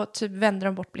så typ vände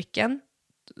de bort blicken.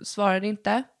 Svarade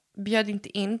inte. Bjöd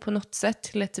inte in på något sätt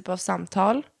till ett typ av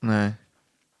samtal. Nej.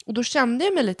 Och då kände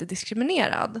jag mig lite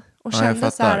diskriminerad. Och Ja,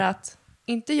 kände så här att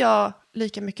inte jag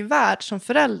lika mycket värd som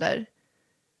förälder.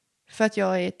 För att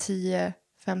jag är 10,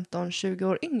 15, 20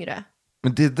 år yngre.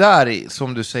 Men det där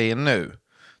som du säger nu,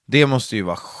 det måste ju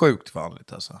vara sjukt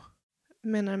vanligt alltså.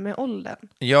 Menar du med åldern?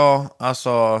 Ja,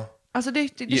 alltså... Alltså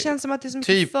det känns som att det är så mycket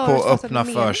typ på förutfattade öppna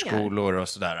meningar. förskolor och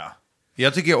sådär.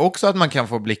 Jag tycker också att man kan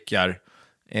få blickar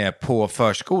på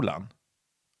förskolan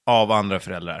av andra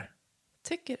föräldrar.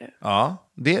 Tycker du? Ja,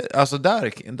 alltså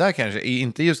där kanske,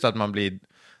 inte just att man blir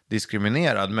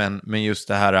diskriminerad, men just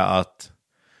det här att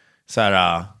så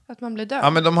här, att man blir dömd? Ja,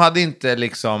 men de hade inte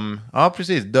liksom, ja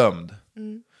precis, dömd.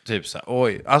 Typ så här,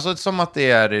 oj, alltså som att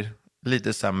det är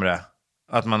lite sämre,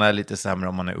 att man är lite sämre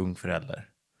om man är ung förälder.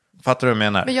 Fattar du vad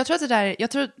jag menar? Men jag tror att det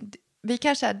där, vi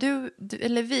kanske är,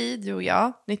 du och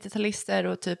jag, 90-talister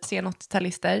och typ sen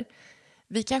 80-talister,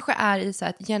 vi kanske är i så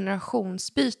här ett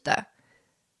generationsbyte.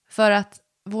 För att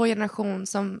vår generation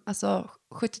som, alltså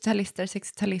 70-talister,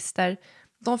 60-talister,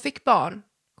 de fick barn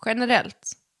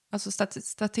generellt, alltså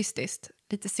statistiskt,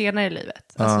 lite senare i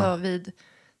livet. Ja. Alltså vid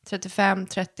 35,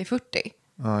 30, 40.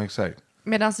 Ja, exakt.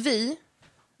 Medan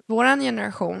våran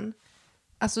generation,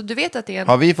 alltså du vet att det är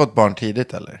Har vi fått barn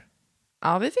tidigt eller?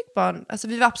 Ja, vi fick barn. Alltså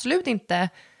vi var absolut inte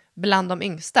bland de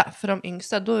yngsta. För de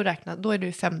yngsta, då är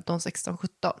du 15, 16,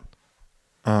 17.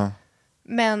 Ja.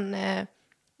 Men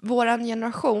våran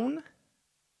generation,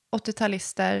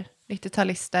 80-talister,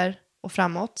 90-talister och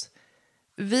framåt,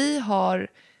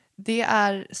 det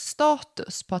är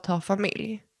status på att ha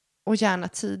familj. Och gärna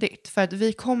tidigt. För att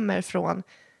vi kommer från,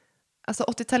 alltså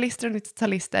 80-talister och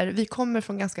 90-talister, vi kommer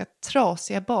från ganska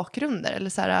trasiga bakgrunder. Eller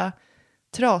så här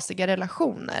trasiga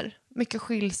relationer. Mycket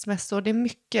skilsmässor. Det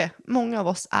är många av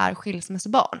oss är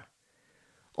skilsmässobarn.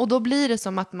 Och då blir det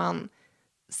som att man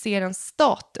ser en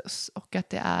status och att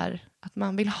det är att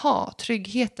man vill ha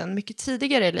tryggheten mycket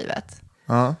tidigare i livet.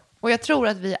 Ja. Och jag tror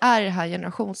att vi är i det här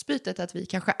generationsbytet, att vi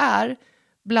kanske är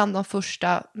bland de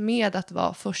första med att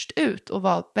vara först ut och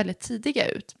vara väldigt tidiga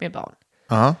ut med barn.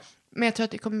 Ja. Men jag tror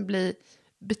att det kommer bli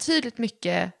betydligt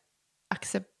mycket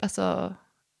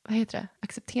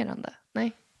accepterande.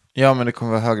 Nej. Ja, men det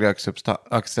kommer vara högre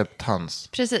acceptans.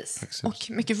 Precis. Och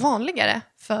mycket vanligare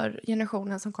för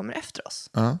generationen som kommer efter oss.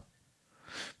 Ja.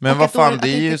 Men och vad fan, det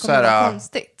är ju så här,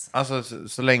 alltså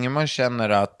så länge man känner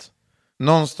att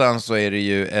någonstans så är det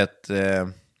ju ett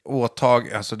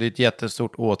alltså det är ett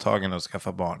jättestort åtagande att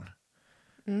skaffa barn.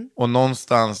 Och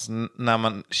någonstans när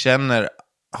man känner,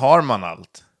 har man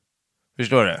allt,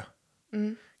 förstår du?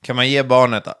 Kan man ge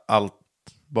barnet allt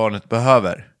barnet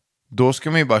behöver, då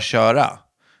ska man ju bara köra.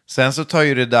 Sen så tar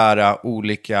ju det där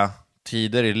olika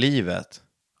tider i livet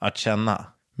att känna.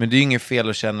 Men det är ju inget fel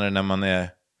att känna det när man är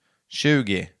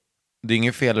 20. Det är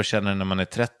inget fel att känna det när man är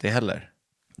 30 heller.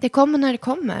 Det kommer när det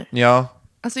kommer. Ja.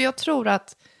 Alltså jag tror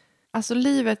att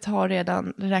livet har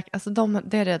redan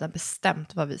det är redan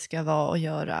bestämt vad vi ska vara och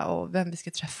göra och vem vi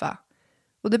ska träffa.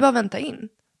 Och det är bara att vänta in.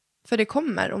 För det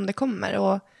kommer om det kommer.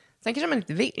 Och sen kanske man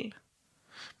inte vill.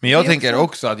 Men jag tänker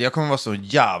också att jag kommer vara så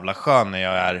jävla skön när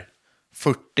jag är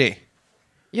 40.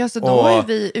 Ja, så då är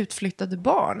vi utflyttade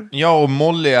barn. Ja, och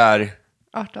Molly är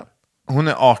 18. Hon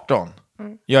är 18.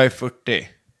 Jag är 40.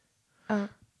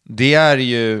 Det är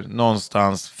ju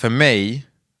någonstans för mig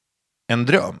en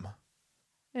dröm.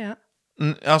 Ja.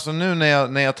 Alltså nu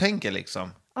när jag tänker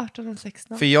liksom. 18 och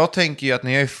 16. För jag tänker ju att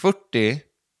när jag är 40,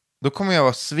 då kommer jag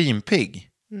vara svinpigg.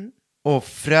 Och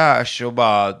fräsch och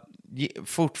bara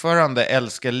fortfarande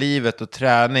älska livet och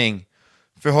träning.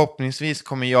 Förhoppningsvis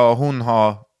kommer jag och hon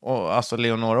ha, och alltså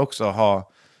Leonora också,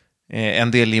 ha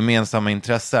en del gemensamma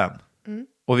intressen.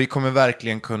 Och vi kommer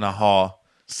verkligen kunna ha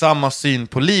samma syn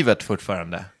på livet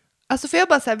fortfarande. Alltså får jag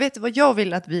bara säga, vet du vad jag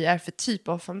vill att vi är för typ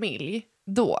av familj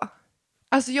då?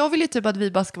 Alltså jag vill ju typ att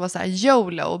vi bara ska vara så här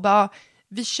YOLO och bara,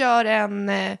 vi kör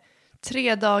en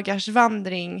 3 dagars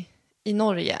vandring i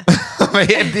Norge. Vad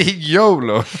är det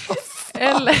YOLO?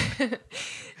 Eller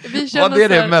vi kör vad är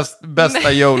det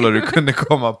bästa YOLO du kunde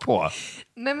komma på?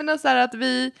 Nej men så här att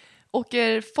vi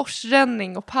åker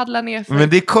forsränning och paddlar ner för... Men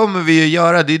det kommer vi ju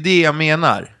göra, det är det jag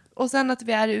menar. Och sen att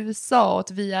vi är i USA och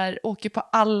att vi åker på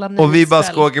alla nöjesfält. Och vi bara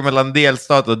ska åka mellan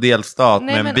delstat och delstat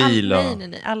med en bil.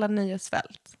 Nej, alla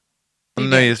nöjesfält.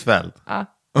 Nöjesfält? Ja.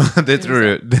 det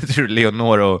tror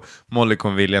Leonora och Molly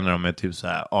kommer vilja när de är typ så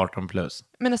här 18 plus.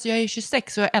 Men alltså jag är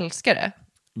 26 och jag älskar det.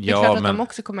 Det är ja, klart att men... de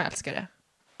också kommer älska det.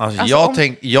 Alltså, om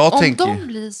de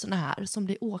blir såna här som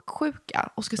blir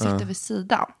åksjuka och ska sitta vid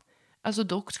sidan. alltså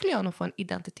då skulle jag nog få en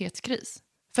identitetskris.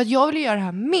 För att jag vill ju göra det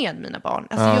här med mina barn.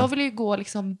 Alltså jag vill ju gå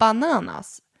liksom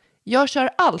bananas. Jag kör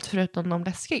allt förutom de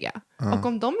läskiga. Och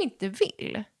om de inte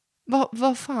vill,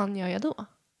 vad fan gör jag då?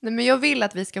 Nej, men jag vill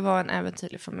att vi ska vara en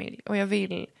äventyrlig familj. Och jag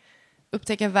vill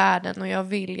upptäcka världen. Och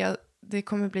det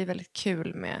kommer bli väldigt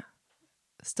kul med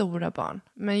stora barn.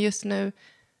 Men just nu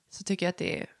så tycker jag att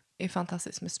det är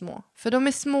fantastiskt med små. För de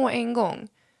är små en gång.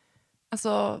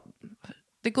 Alltså,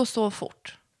 det går så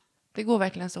fort. Det går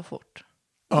verkligen så fort.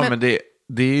 Ja, men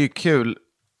det är ju kul.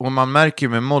 Och man märker ju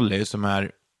med Molly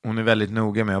hon är väldigt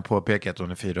noga med att påpeka att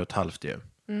hon är 4,5 ju.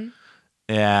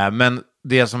 Men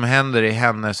det som händer i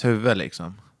hennes huvud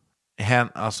liksom.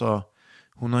 Alltså,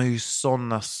 hon har ju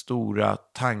sådana stora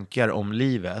tankar om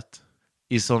livet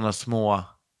i sådana små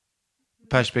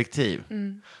perspektiv.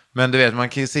 Men du vet, man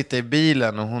kan ju sitta i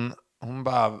bilen och hon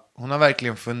har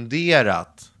verkligen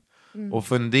funderat och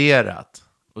funderat.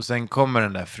 Och sen kommer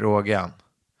den där frågan.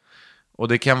 Och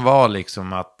det kan vara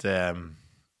liksom att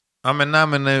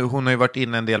hon har ju varit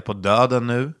inne en del på döden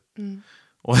nu.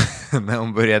 Och när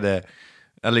hon började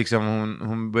liksom,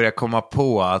 hon började komma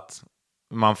på att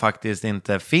man faktiskt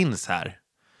inte finns här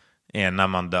när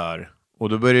man dör. Och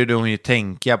då började hon ju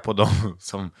tänka på dem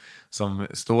som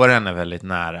står henne väldigt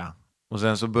nära. Och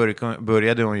sen så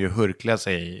började hon ju hurkla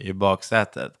sig i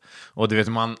baksätet. Och du vet,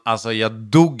 jag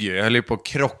dog ju. Jag höll ju på att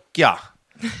krocka.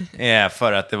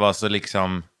 För att det var så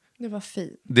liksom... Det var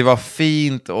fint. Det var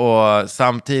fint och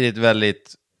samtidigt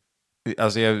väldigt...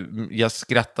 Alltså jag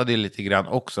skrattade lite grann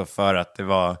också för att det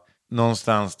var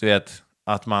någonstans, du vet,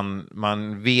 att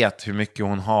man vet hur mycket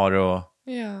hon har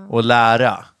att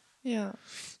lära. Ja.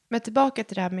 Men tillbaka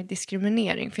till det här med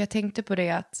diskriminering. För jag tänkte på det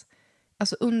att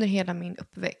alltså under hela min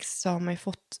uppväxt så har man ju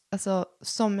fått, alltså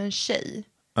som en tjej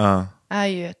är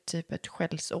ju ett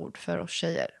skällsord för oss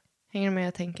tjejer. Hänger du med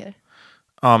jag tänker?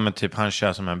 Ja, men typ han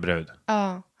kör som en brud.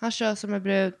 Ja, han kör som en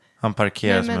brud. Han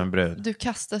parkerar som en brud. Du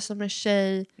kastar som en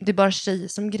tjej. Det är bara tjejer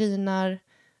som grinar.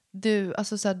 Du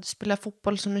spelar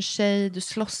fotboll som en tjej. Du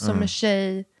slåss som en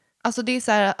tjej. Alltså det är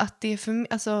så här att det är för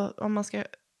alltså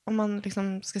om man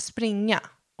liksom ska springa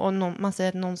och man säger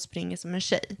att någon springer som en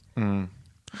tjej.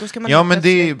 Då ska man men det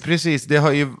är precis, det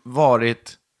har ju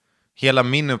varit hela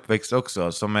min uppväxt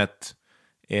också som ett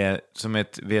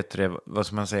vet du vad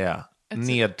ska man säga?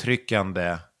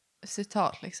 Nedtryckande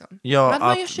citat liksom. Ja,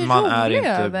 att man är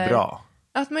inte bra.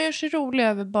 Att man gör sig rolig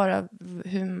över bara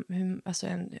hur alltså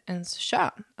ens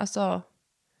kön. Alltså,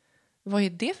 vad är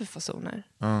det för fasoner?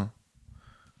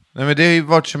 Nej, men det har ju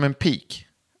varit som en peak.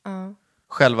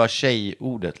 Själva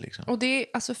tjejordet liksom. Och det är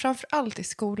alltså framförallt i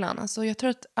skolan. Alltså jag tror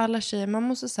att alla tjejer, man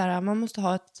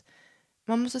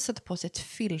måste sätta på sig ett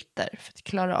filter för att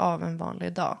klara av en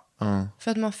vanlig dag.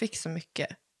 För att man fick så mycket.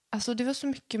 Alltså det var så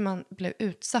mycket man blev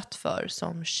utsatt för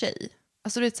som tjej.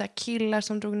 Alltså det är så här killar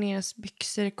som drog ner ens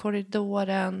byxor i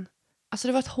korridoren. Alltså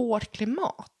det var ett hårt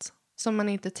klimat som man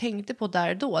inte tänkte på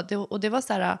där då. Och det var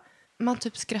så här, man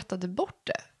typ skrattade bort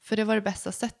det. För det var det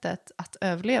bästa sättet att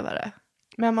överleva det.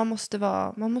 Men man måste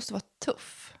vara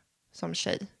tuff som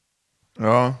tjej.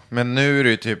 Ja, men nu är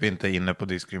du typ inte inne på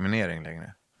diskriminering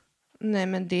längre. Nej,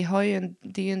 men det är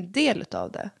ju en del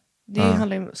av det. Det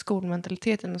handlar ju om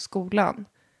skolmentaliteten och skolan.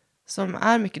 Som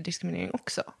är mycket diskriminering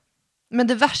också. Men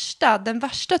den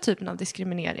värsta typen av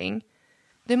diskriminering,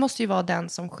 det måste ju vara den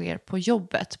som sker på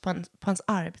jobbet, på ens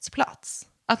arbetsplats.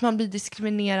 Att man blir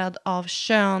diskriminerad av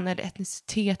kön eller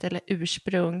etnicitet eller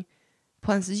ursprung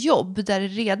på ens jobb där det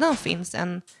redan finns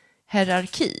en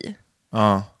hierarki.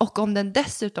 Och om den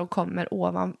dessutom kommer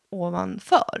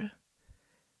ovanför.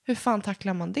 Hur fan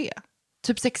tacklar man det?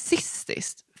 Typ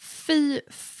sexistiskt. Fy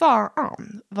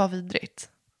fan, vad vidrigt.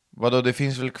 Vadå, det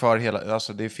finns väl kvar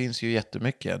alltså det finns ju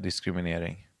jättemycket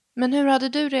diskriminering. Men hur hade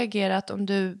du reagerat om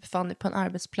du befann dig på en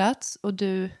arbetsplats och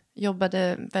du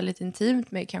jobbade väldigt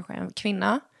intimt med kanske en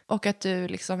kvinna och att du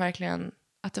liksom verkligen,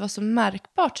 att det var så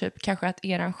märkbart typ kanske att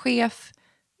eran chef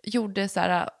gjorde så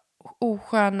här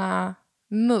osköna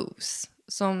moves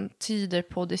som tyder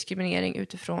på diskriminering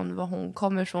utifrån var hon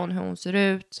kommer ifrån, hur hon ser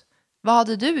ut. Vad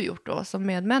hade du gjort då som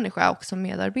medmänniska och som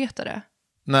medarbetare?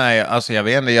 Nej, alltså jag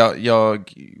vet inte,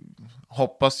 jag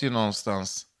hoppas ju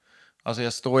någonstans, alltså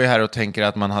jag står ju här och tänker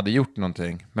att man hade gjort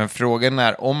någonting. Men frågan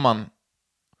är om man,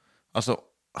 alltså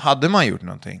hade man gjort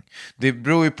någonting? Det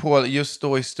beror ju på, just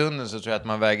då i stunden så tror jag att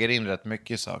man väger in rätt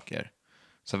mycket saker.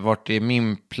 Så vart är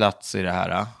min plats i det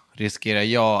här? Riskerar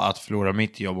jag att förlora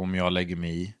mitt jobb om jag lägger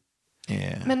mig i?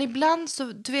 Men ibland så,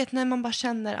 du vet när man bara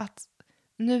känner att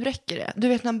nu räcker det. Du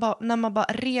vet när man bara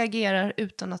reagerar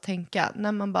utan att tänka.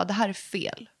 När man bara, det här är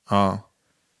fel. Ja.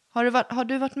 Har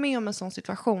du varit med om en sån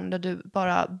situation där du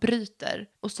bara bryter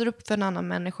och står upp för en annan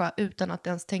människa utan att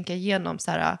ens tänka igenom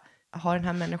så här, har den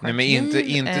här människan Nej, men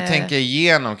inte tänka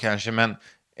igenom kanske, men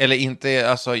eller inte,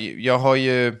 alltså jag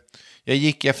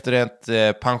gick efter ett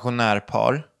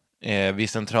pensionärpar vid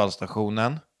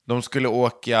centralstationen. De skulle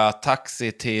åka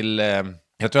taxi till,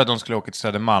 jag tror att de skulle åka till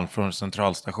Södermalm från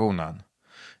centralstationen.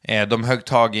 De högg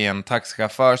tag i en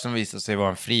taxichaufför som visade sig vara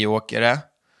en friåkare.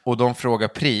 Och de frågar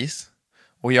pris.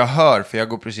 Och jag hör, för jag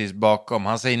går precis bakom,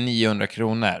 han säger 900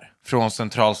 kronor från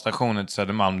centralstationen till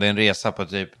Södermalm. Det är en resa på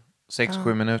typ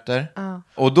 6-7 minuter.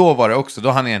 Och då var det också, då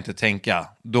hann jag inte tänka.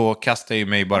 Då kastade jag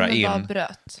mig bara in. Bara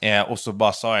bröt. Och så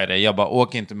bara sa jag det. Jag bara,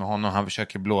 åk inte med honom, han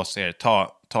försöker blåsa er.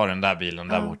 Ta den där bilen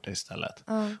där borta istället.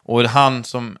 Och han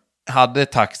som hade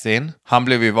taxin, han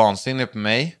blev ju vansinnig på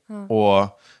mig.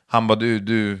 Och han bara,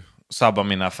 du sabbar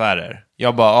mina affärer.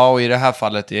 Jag bara, och i det här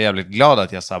fallet är jag jävligt glad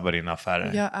att jag sabbar dina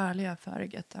affärer. Jag är ärlig affärer,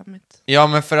 goddammit. Ja,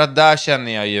 men för att där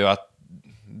känner jag ju att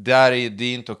det är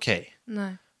inte okej.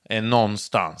 Nej.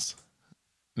 Någonstans.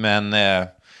 Men,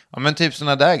 men typ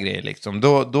såna där grejer liksom.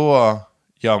 Då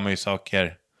gör man ju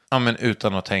saker men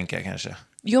utan att tänka kanske.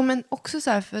 Jo, men också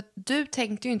så här, för att du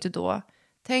tänkte ju inte då.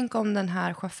 Tänk om den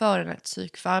här chauffören är ett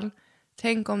psykfall.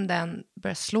 Tänk om den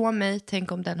börjar slå mig.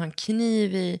 Tänk om den har en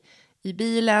kniv i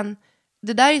bilen.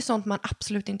 Det där är ju sånt man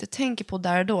absolut inte tänker på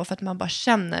där och då. För att man bara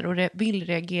känner och vill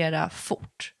reagera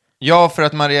fort. Ja, för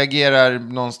att man reagerar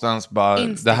någonstans bara,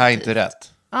 det här är inte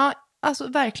rätt. Ja, alltså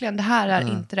verkligen, det här är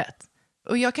inte rätt.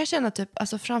 Och jag kan känna typ,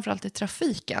 alltså framförallt i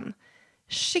trafiken.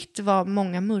 Shit vad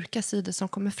många mörka sidor som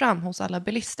kommer fram hos alla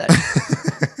bilister.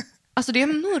 Alltså det är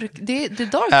mörk, det är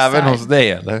dark side. Även hos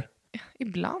dig eller?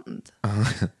 Ibland.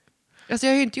 Alltså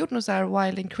jag har ju inte gjort något så här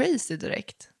wild and crazy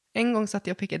direkt. En gång satt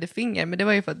jag och pekade finger, men det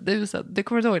var ju för att du sa, du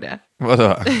kommer ihåg det?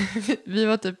 Vadå? Vi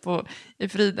var typ i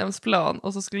Fridhemsplan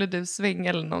och så skulle du svänga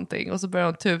eller någonting och så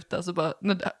började hon tuta, så bara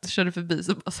när du körde förbi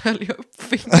så bara höll jag upp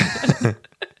fingret.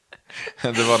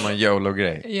 Det var någon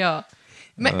YOLO-grej. Ja.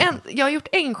 Men jag har gjort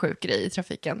en sjuk grej i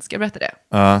trafiken, ska jag berätta det?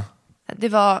 Ja. Det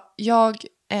var, jag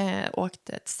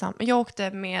åkte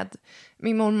med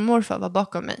min mormor och morfar var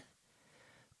bakom mig.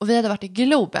 Och vi hade varit i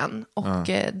Globen. Och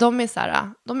de är så här,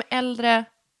 de är äldre.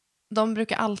 De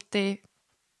brukar alltid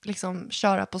liksom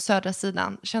köra på södra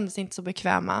sidan. Kändes inte så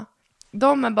bekväma.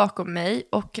 De är bakom mig.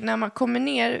 Och när man kommer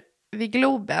ner vid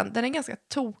Globen, den är ganska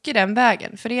tokig den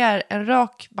vägen. För det är en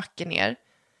rak backe ner.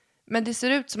 Men det ser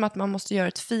ut som att man måste göra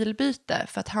ett filbyte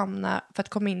för att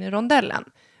komma in i rondellen.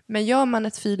 Men gör man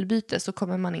ett filbyte så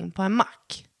kommer man in på en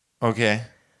mack. Okej. Okay.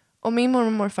 Och min mormor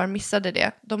och morfar missade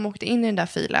det. De åkte in i den där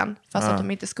filen fast att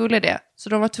de inte skulle det. Så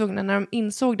de var tvungna, när de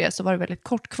insåg det så var det väldigt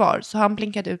kort kvar. Så han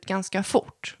blinkade ut ganska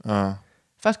fort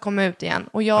för att komma ut igen.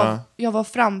 Och jag var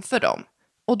framför dem.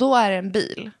 Och då är det en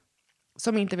bil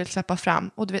som inte vill släppa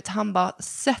fram. Och du vet, han bara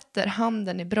sätter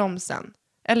handen i bromsen.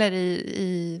 Eller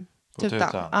i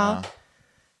tutan. Ja.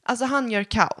 Alltså han gör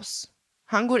kaos.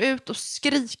 Han går ut och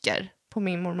skriker på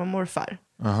min mormor och morfar.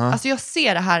 Alltså jag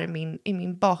ser det här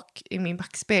i min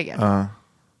backspegel.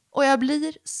 Och jag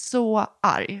blir så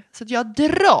arg. Så att jag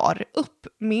drar upp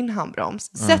min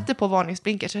handbroms. Sätter på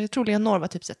varningsblinker. Så jag tror Leonor var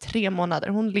typ så 3 månader.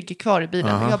 Hon ligger kvar i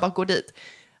bilen. Och jag bara går dit.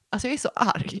 Alltså jag är så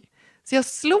arg. Så jag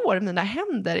slår mina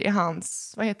händer i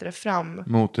hans, vad heter det,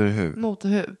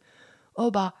 motorhuv.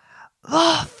 Och bara,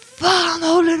 vad fan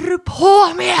håller du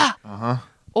på med?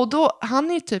 Och då,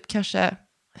 han är typ kanske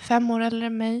 5 år äldre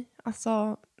än mig.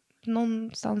 Alltså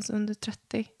någonstans under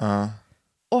 30.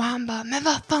 Och han bara, men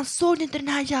vad fan, såg ni inte den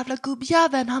här jävla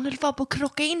gubbjäveln? Han höll fan på att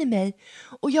krocka in i mig.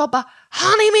 Och jag bara,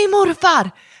 han är min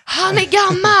morfar. Han är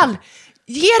gammal.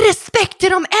 Ge respekt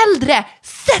till de äldre.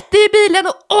 Sätt dig i bilen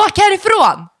och åk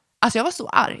härifrån. Alltså jag var så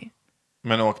arg.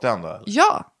 Men åkte han då? Eller?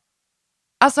 Ja.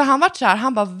 Alltså han var så här,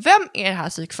 han bara, vem är det här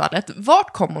psykfallet?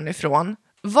 Vart kom hon ifrån?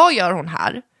 Vad gör hon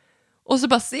här? Och så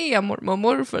bara ser jag mormor och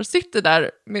morfar sitter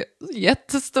där med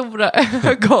jättestora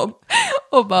ögon.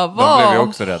 Och bara,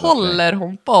 vad håller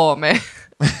hon på med?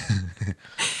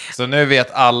 Så nu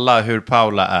vet alla hur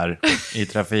Paula är i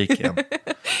trafiken.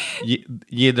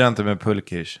 Giddra inte med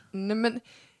pulkish. Nej, men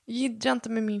giddra inte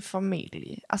med min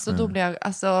familj. Alltså då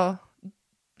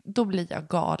blir jag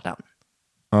galen.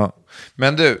 Ja.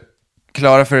 Men du,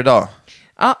 klara för idag?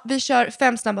 Ja, vi kör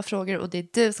 5 snabba frågor och det är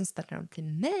du som ställer dem till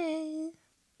mig.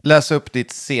 Läs upp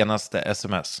ditt senaste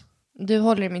sms. Du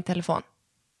håller i min telefon.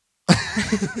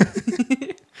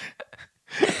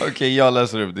 Okej, jag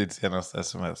läser upp ditt senaste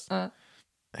sms.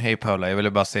 Hej Paula, jag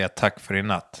ville bara säga tack för i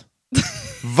natt.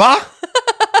 Va?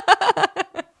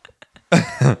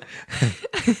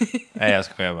 Nej, jag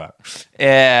skojar bara.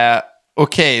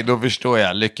 Okej, då förstår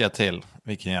jag. Lycka till.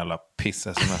 Vilken jävla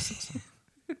piss-sms alltså.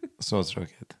 Så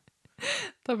tråkigt.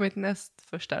 Ta mitt näst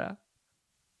första då.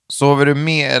 Sover du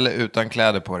med eller utan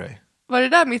kläder på dig? Var det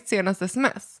där mitt senaste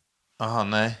sms? Aha,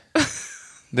 nej.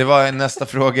 Det var nästa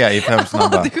fråga i 5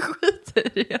 snabba. Du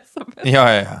skiter i det som helst.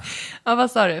 Ja. Ja,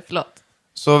 vad sa du? Förlåt.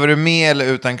 Sover du med eller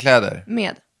utan kläder?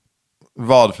 Med.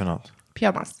 Vad för något?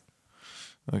 Pyjamas.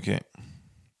 Okej.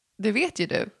 Det vet ju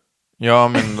du. Ja,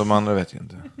 men de andra vet ju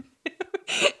inte.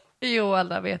 Jo,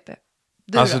 alla vet det.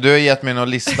 Alltså du har gett mig någon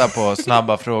lista på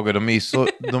snabba frågor. De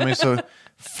är så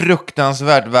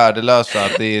fruktansvärt värdelösa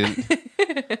att det är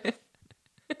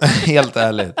helt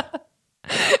ärligt.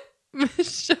 Men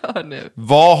kör nu.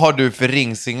 Vad har du för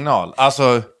ringsignal?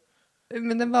 Alltså,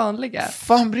 Men den vanliga.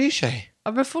 fan bryr sig?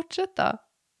 Ja, men fortsätt då.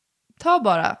 Ta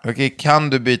bara. Okej, kan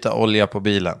du byta olja på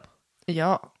bilen?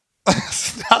 Ja.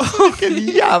 Alltså, vilken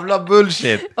jävla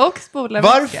bullshit. Och spola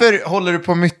vätska. Varför håller du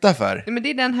på att mytta för? Men det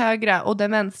är den högra och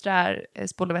den vänstra är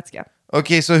spola vätska.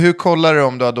 Okej, så hur kollar du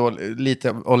om du har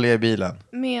lite olja i bilen?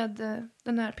 Med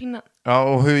den här pinnen. Ja,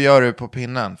 och hur gör du på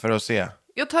pinnen för att se?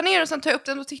 Jag tar ner och sen tar jag upp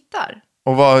den och tittar.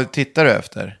 Och vad tittar du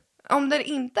efter? Om den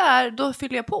inte är, då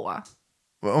fyller jag på.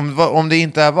 Om det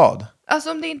inte är vad?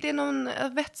 Alltså om det inte är någon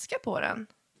vätska på den.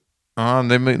 Ja,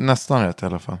 det är nästan rätt i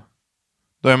alla fall.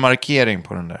 Då är en markering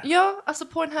på den där. Ja, alltså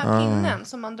på den här pinnen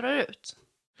som man drar ut.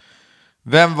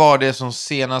 Vem var det som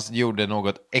senast gjorde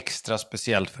något extra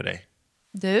speciellt för dig?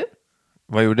 Du?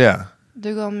 Vad gjorde jag?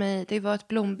 Du gav mig, det var ett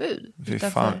blombud. Fy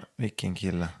fan, vilken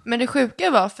kille. Men det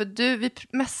sjuka var, för vi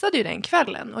mässade ju den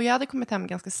kvällen. Och jag hade kommit hem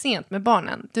ganska sent med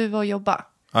barnen. Du var och jobba.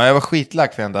 Ja, jag var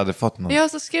skitlack för jag inte hade fått något. Ja,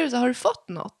 så skrev du så, har du fått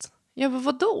något? Jag bara,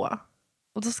 vadå?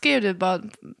 Och då skrev du bara,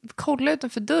 kolla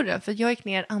utanför dörren. För jag gick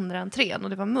ner andra entrén och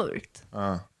det var mörkt.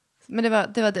 Ja. Men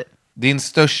det var du. Din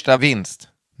största vinst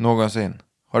någonsin?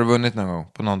 Har du vunnit någon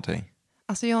gång på någonting?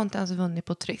 Alltså jag har inte ens vunnit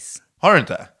på Triss. Har du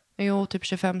inte? Jo, typ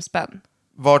 25 spänn.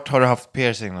 Vart har du haft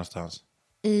piercing någonstans?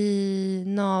 I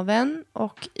naveln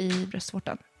och i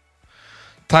bröstvårtan.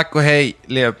 Tack och hej,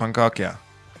 leverpannkaka.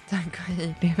 Tack och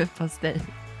hej, leverpastej.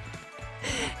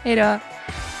 Hej då.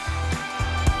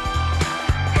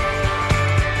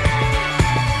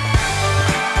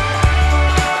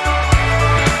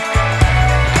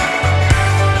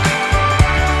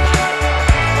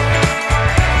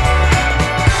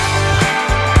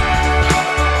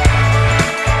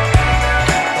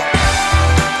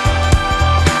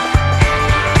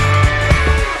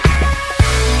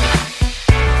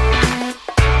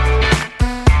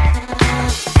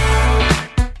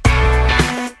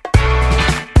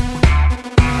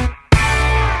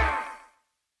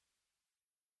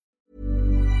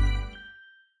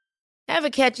 Ever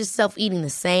catch yourself eating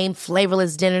the same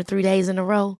flavorless dinner 3 days in a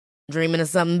row? Dreaming of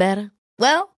something better?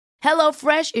 Well,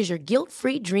 HelloFresh is your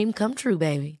guilt-free dream come true,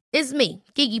 baby. It's me,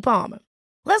 Keke Palmer.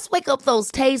 Let's wake up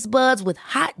those taste buds with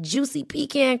hot, juicy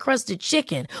pecan-crusted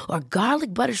chicken or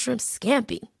garlic butter shrimp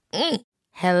scampi.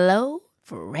 Hello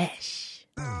Fresh.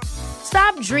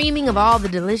 Stop dreaming of all the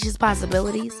delicious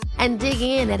possibilities and dig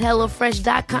in at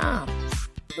HelloFresh.com.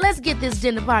 Let's get this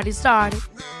dinner party started.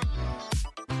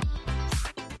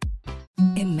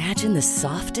 Imagine the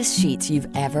softest sheets you've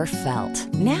ever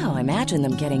felt. Now imagine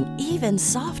them getting even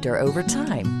softer over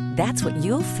time. That's what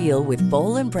you'll feel with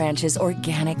Boll & Branch's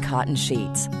organic cotton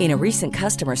sheets. In a recent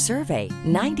customer survey,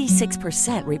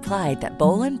 96% replied that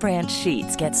Boll & Branch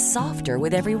sheets get softer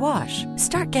with every wash.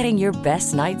 Start getting your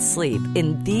best night's sleep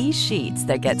in these sheets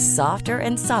that get softer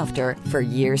and softer for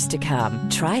years to come.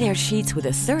 Try their sheets with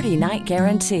a 30-night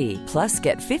guarantee. Plus,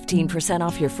 get 15%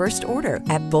 off your first order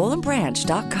at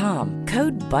bollandbranch.com.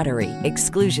 Code BUTTERY.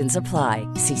 Exclusions apply.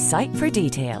 See site for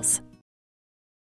details.